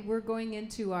say we're going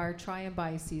into our try and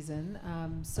buy season.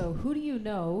 So who do you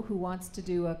know who wants to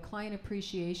do a client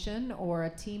appreciation or a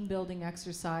team building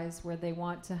exercise where they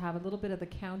want to have a little bit of the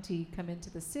county come into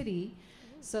the city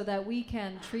so that we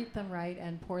can treat them right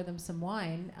and pour them some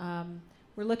wine?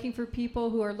 We're looking for people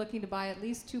who are looking to buy at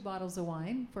least 2 bottles of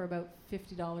wine for about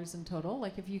 $50 in total.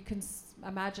 Like if you can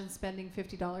imagine spending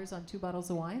 $50 on 2 bottles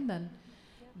of wine,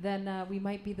 then we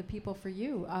might be the people for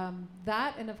you.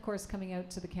 That, and of course coming out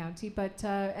to the county, but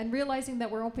and realizing that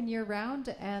we're open year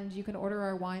round and you can order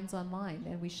our wines online,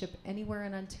 and we ship anywhere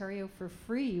in Ontario for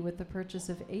free with the purchase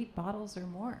of 8 bottles or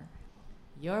more.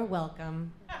 You're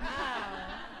welcome.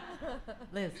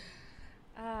 Liz.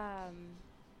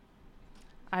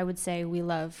 I would say we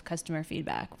love customer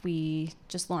feedback. We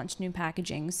just launched new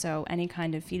packaging, so any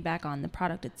kind of feedback on the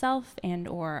product itself and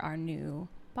or our new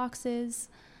boxes.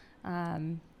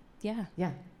 Yeah.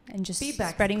 And just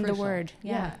Feedback's spreading crucial. the word.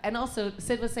 Yeah. And also,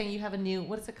 Sid was saying you have a new,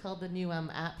 what is it called, the new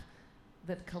app,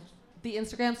 the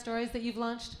Instagram stories that you've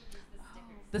launched?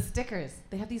 The stickers.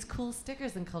 They have these cool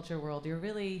stickers in Culture World.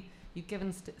 You've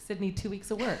given Sydney 2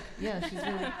 weeks of work. Yeah, she's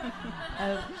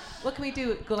really... what can we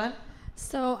do, Gulan?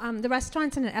 So the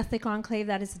restaurant's in an ethnic enclave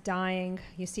that is dying.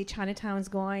 You see Chinatown's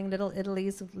going, Little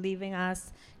Italy's leaving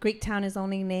us, Greektown is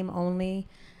only name only,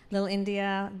 Little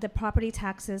India. The property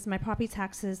taxes, my property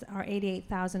taxes are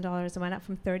 $88,000. It went up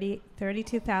from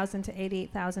 $32,000 to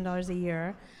 $88,000 a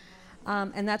year.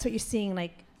 And that's what you're seeing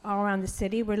like all around the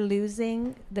city. We're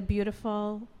losing the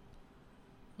beautiful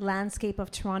landscape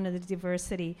of Toronto, the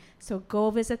diversity. So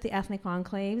go visit the ethnic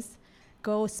enclaves.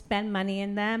 Go spend money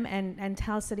in them and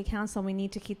tell City Council we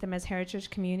need to keep them as heritage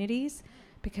communities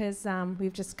because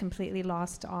we've just completely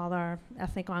lost all our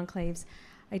ethnic enclaves.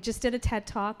 I just did a TED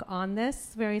Talk on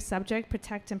this very subject,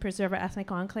 protect and preserve our ethnic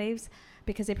enclaves,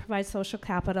 because they provide social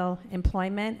capital,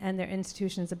 employment, and their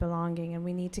institutions of belonging, and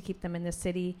we need to keep them in the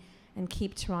city and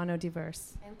keep Toronto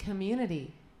diverse. And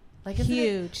community. Like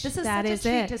huge. This is that such is a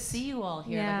treat it. to see you all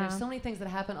here. Yeah. Like, there's so many things that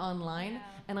happen online,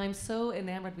 and I'm so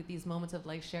enamored with these moments of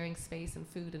like sharing space and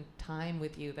food and time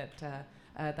with you that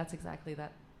that's exactly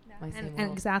that. My same And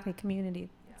world. exactly, community.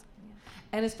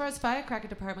 And as far as Firecracker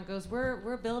Department goes,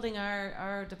 we're building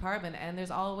our department, and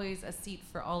there's always a seat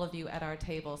for all of you at our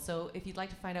table. So if you'd like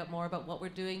to find out more about what we're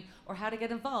doing or how to get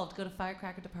involved, go to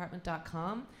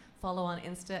firecrackerdepartment.com, follow on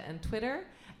Insta and Twitter,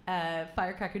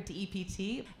 Firecracker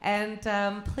DEPT,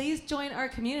 and please join our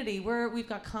community. We've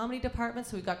got comedy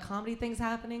departments, so we've got comedy things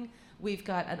happening. We've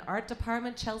got an art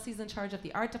department. Chelsea's in charge of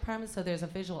the art department, so there's a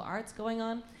visual arts going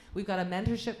on. We've got a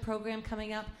mentorship program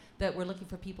coming up that we're looking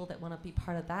for people that want to be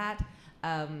part of that.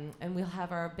 And we'll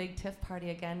have our big TIFF party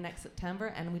again next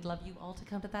September, and we'd love you all to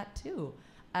come to that too.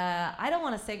 I don't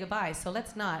want to say goodbye, so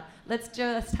let's not. Let's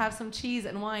just have some cheese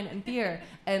and wine and beer,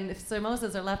 and if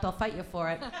samosas are left, I'll fight you for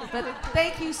it. But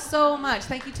thank you so much.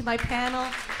 Thank you to my panel.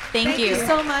 Thank you. Thank you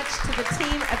so much to the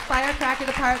team at Firecracker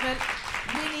Department,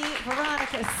 Winnie,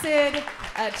 Veronica, Sid,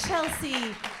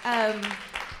 Chelsea,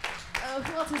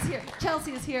 who else is here?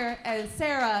 Chelsea is here, and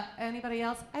Sarah. Anybody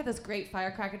else? I have this great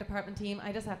Firecracker Department team.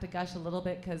 I just have to gush a little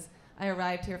bit because I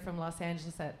arrived here from Los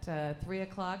Angeles at 3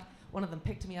 o'clock. One of them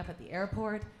picked me up at the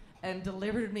airport. and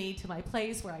delivered me to my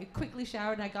place where I quickly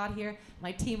showered and I got here.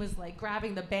 My team was like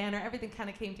grabbing the banner. Everything kind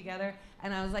of came together.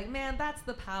 And I was like, man, that's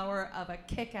the power of a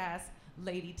kick-ass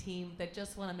lady team that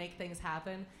just want to make things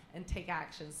happen and take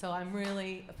action. So I'm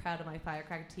really proud of my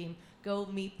Firecracker team. Go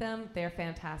meet them. They're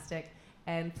fantastic.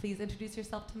 And please introduce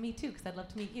yourself to me too, because I'd love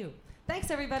to meet you. Thanks,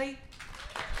 everybody.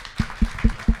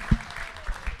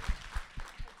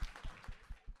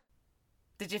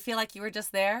 Did you feel like you were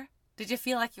just there? Did you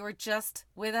feel like you were just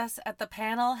with us at the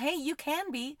panel? Hey, you can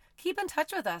be. Keep in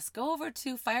touch with us. Go over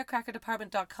to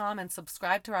firecrackerdepartment.com and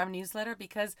subscribe to our newsletter,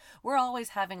 because we're always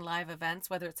having live events,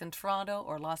 whether it's in Toronto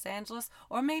or Los Angeles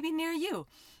or maybe near you.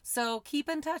 So keep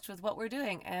in touch with what we're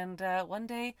doing, and one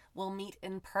day we'll meet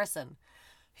in person.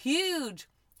 Huge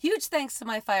thanks to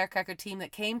my Firecracker team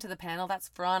that came to the panel. That's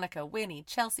Veronica, Winnie,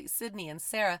 Chelsea, Sydney, and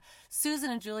Sarah, Susan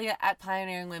and Julia at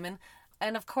Pioneering Women.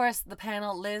 And of course, the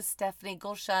panel, Liz, Stephanie,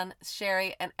 Gulshan,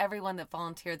 Sherry, and everyone that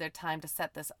volunteered their time to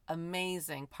set this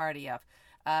amazing party up.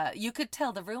 You could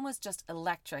tell the room was just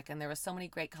electric, and there were so many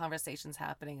great conversations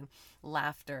happening and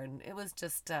laughter, and it was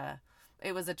just,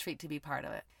 it was a treat to be part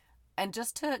of it. And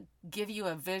just to give you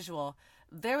a visual,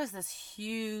 there was this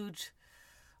huge,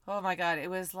 oh my God,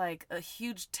 it was like a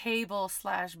huge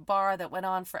table/bar that went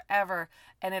on forever,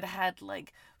 and it had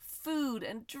like food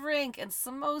and drink and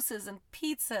samosas and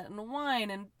pizza and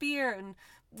wine and beer and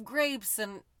grapes,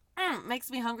 and makes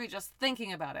me hungry just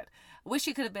thinking about it. Wish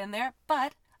you could have been there,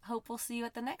 but hope we'll see you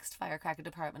at the next Firecracker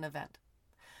Department event.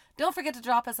 Don't forget to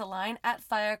drop us a line at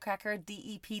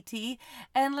FirecrackerDEPT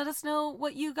and let us know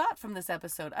what you got from this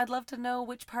episode. I'd love to know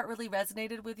which part really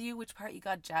resonated with you, which part you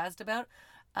got jazzed about.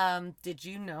 Did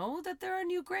you know that there are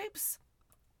new grapes?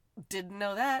 Didn't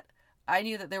know that. I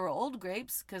knew that there were old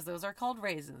grapes because those are called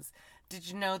raisins. Did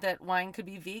you know that wine could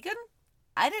be vegan?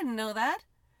 I didn't know that.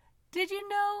 Did you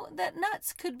know that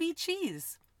nuts could be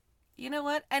cheese? You know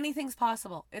what? Anything's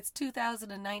possible. It's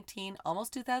 2019,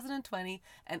 almost 2020,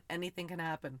 and anything can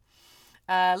happen.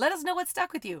 Let us know what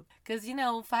stuck with you, because, you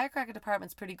know, Firecracker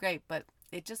Department's pretty great, but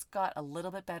it just got a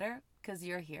little bit better because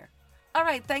you're here. All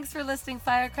right, thanks for listening,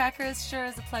 Firecrackers. Sure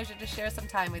is a pleasure to share some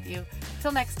time with you.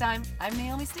 Till next time, I'm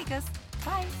Naomi Stikas.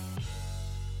 Bye.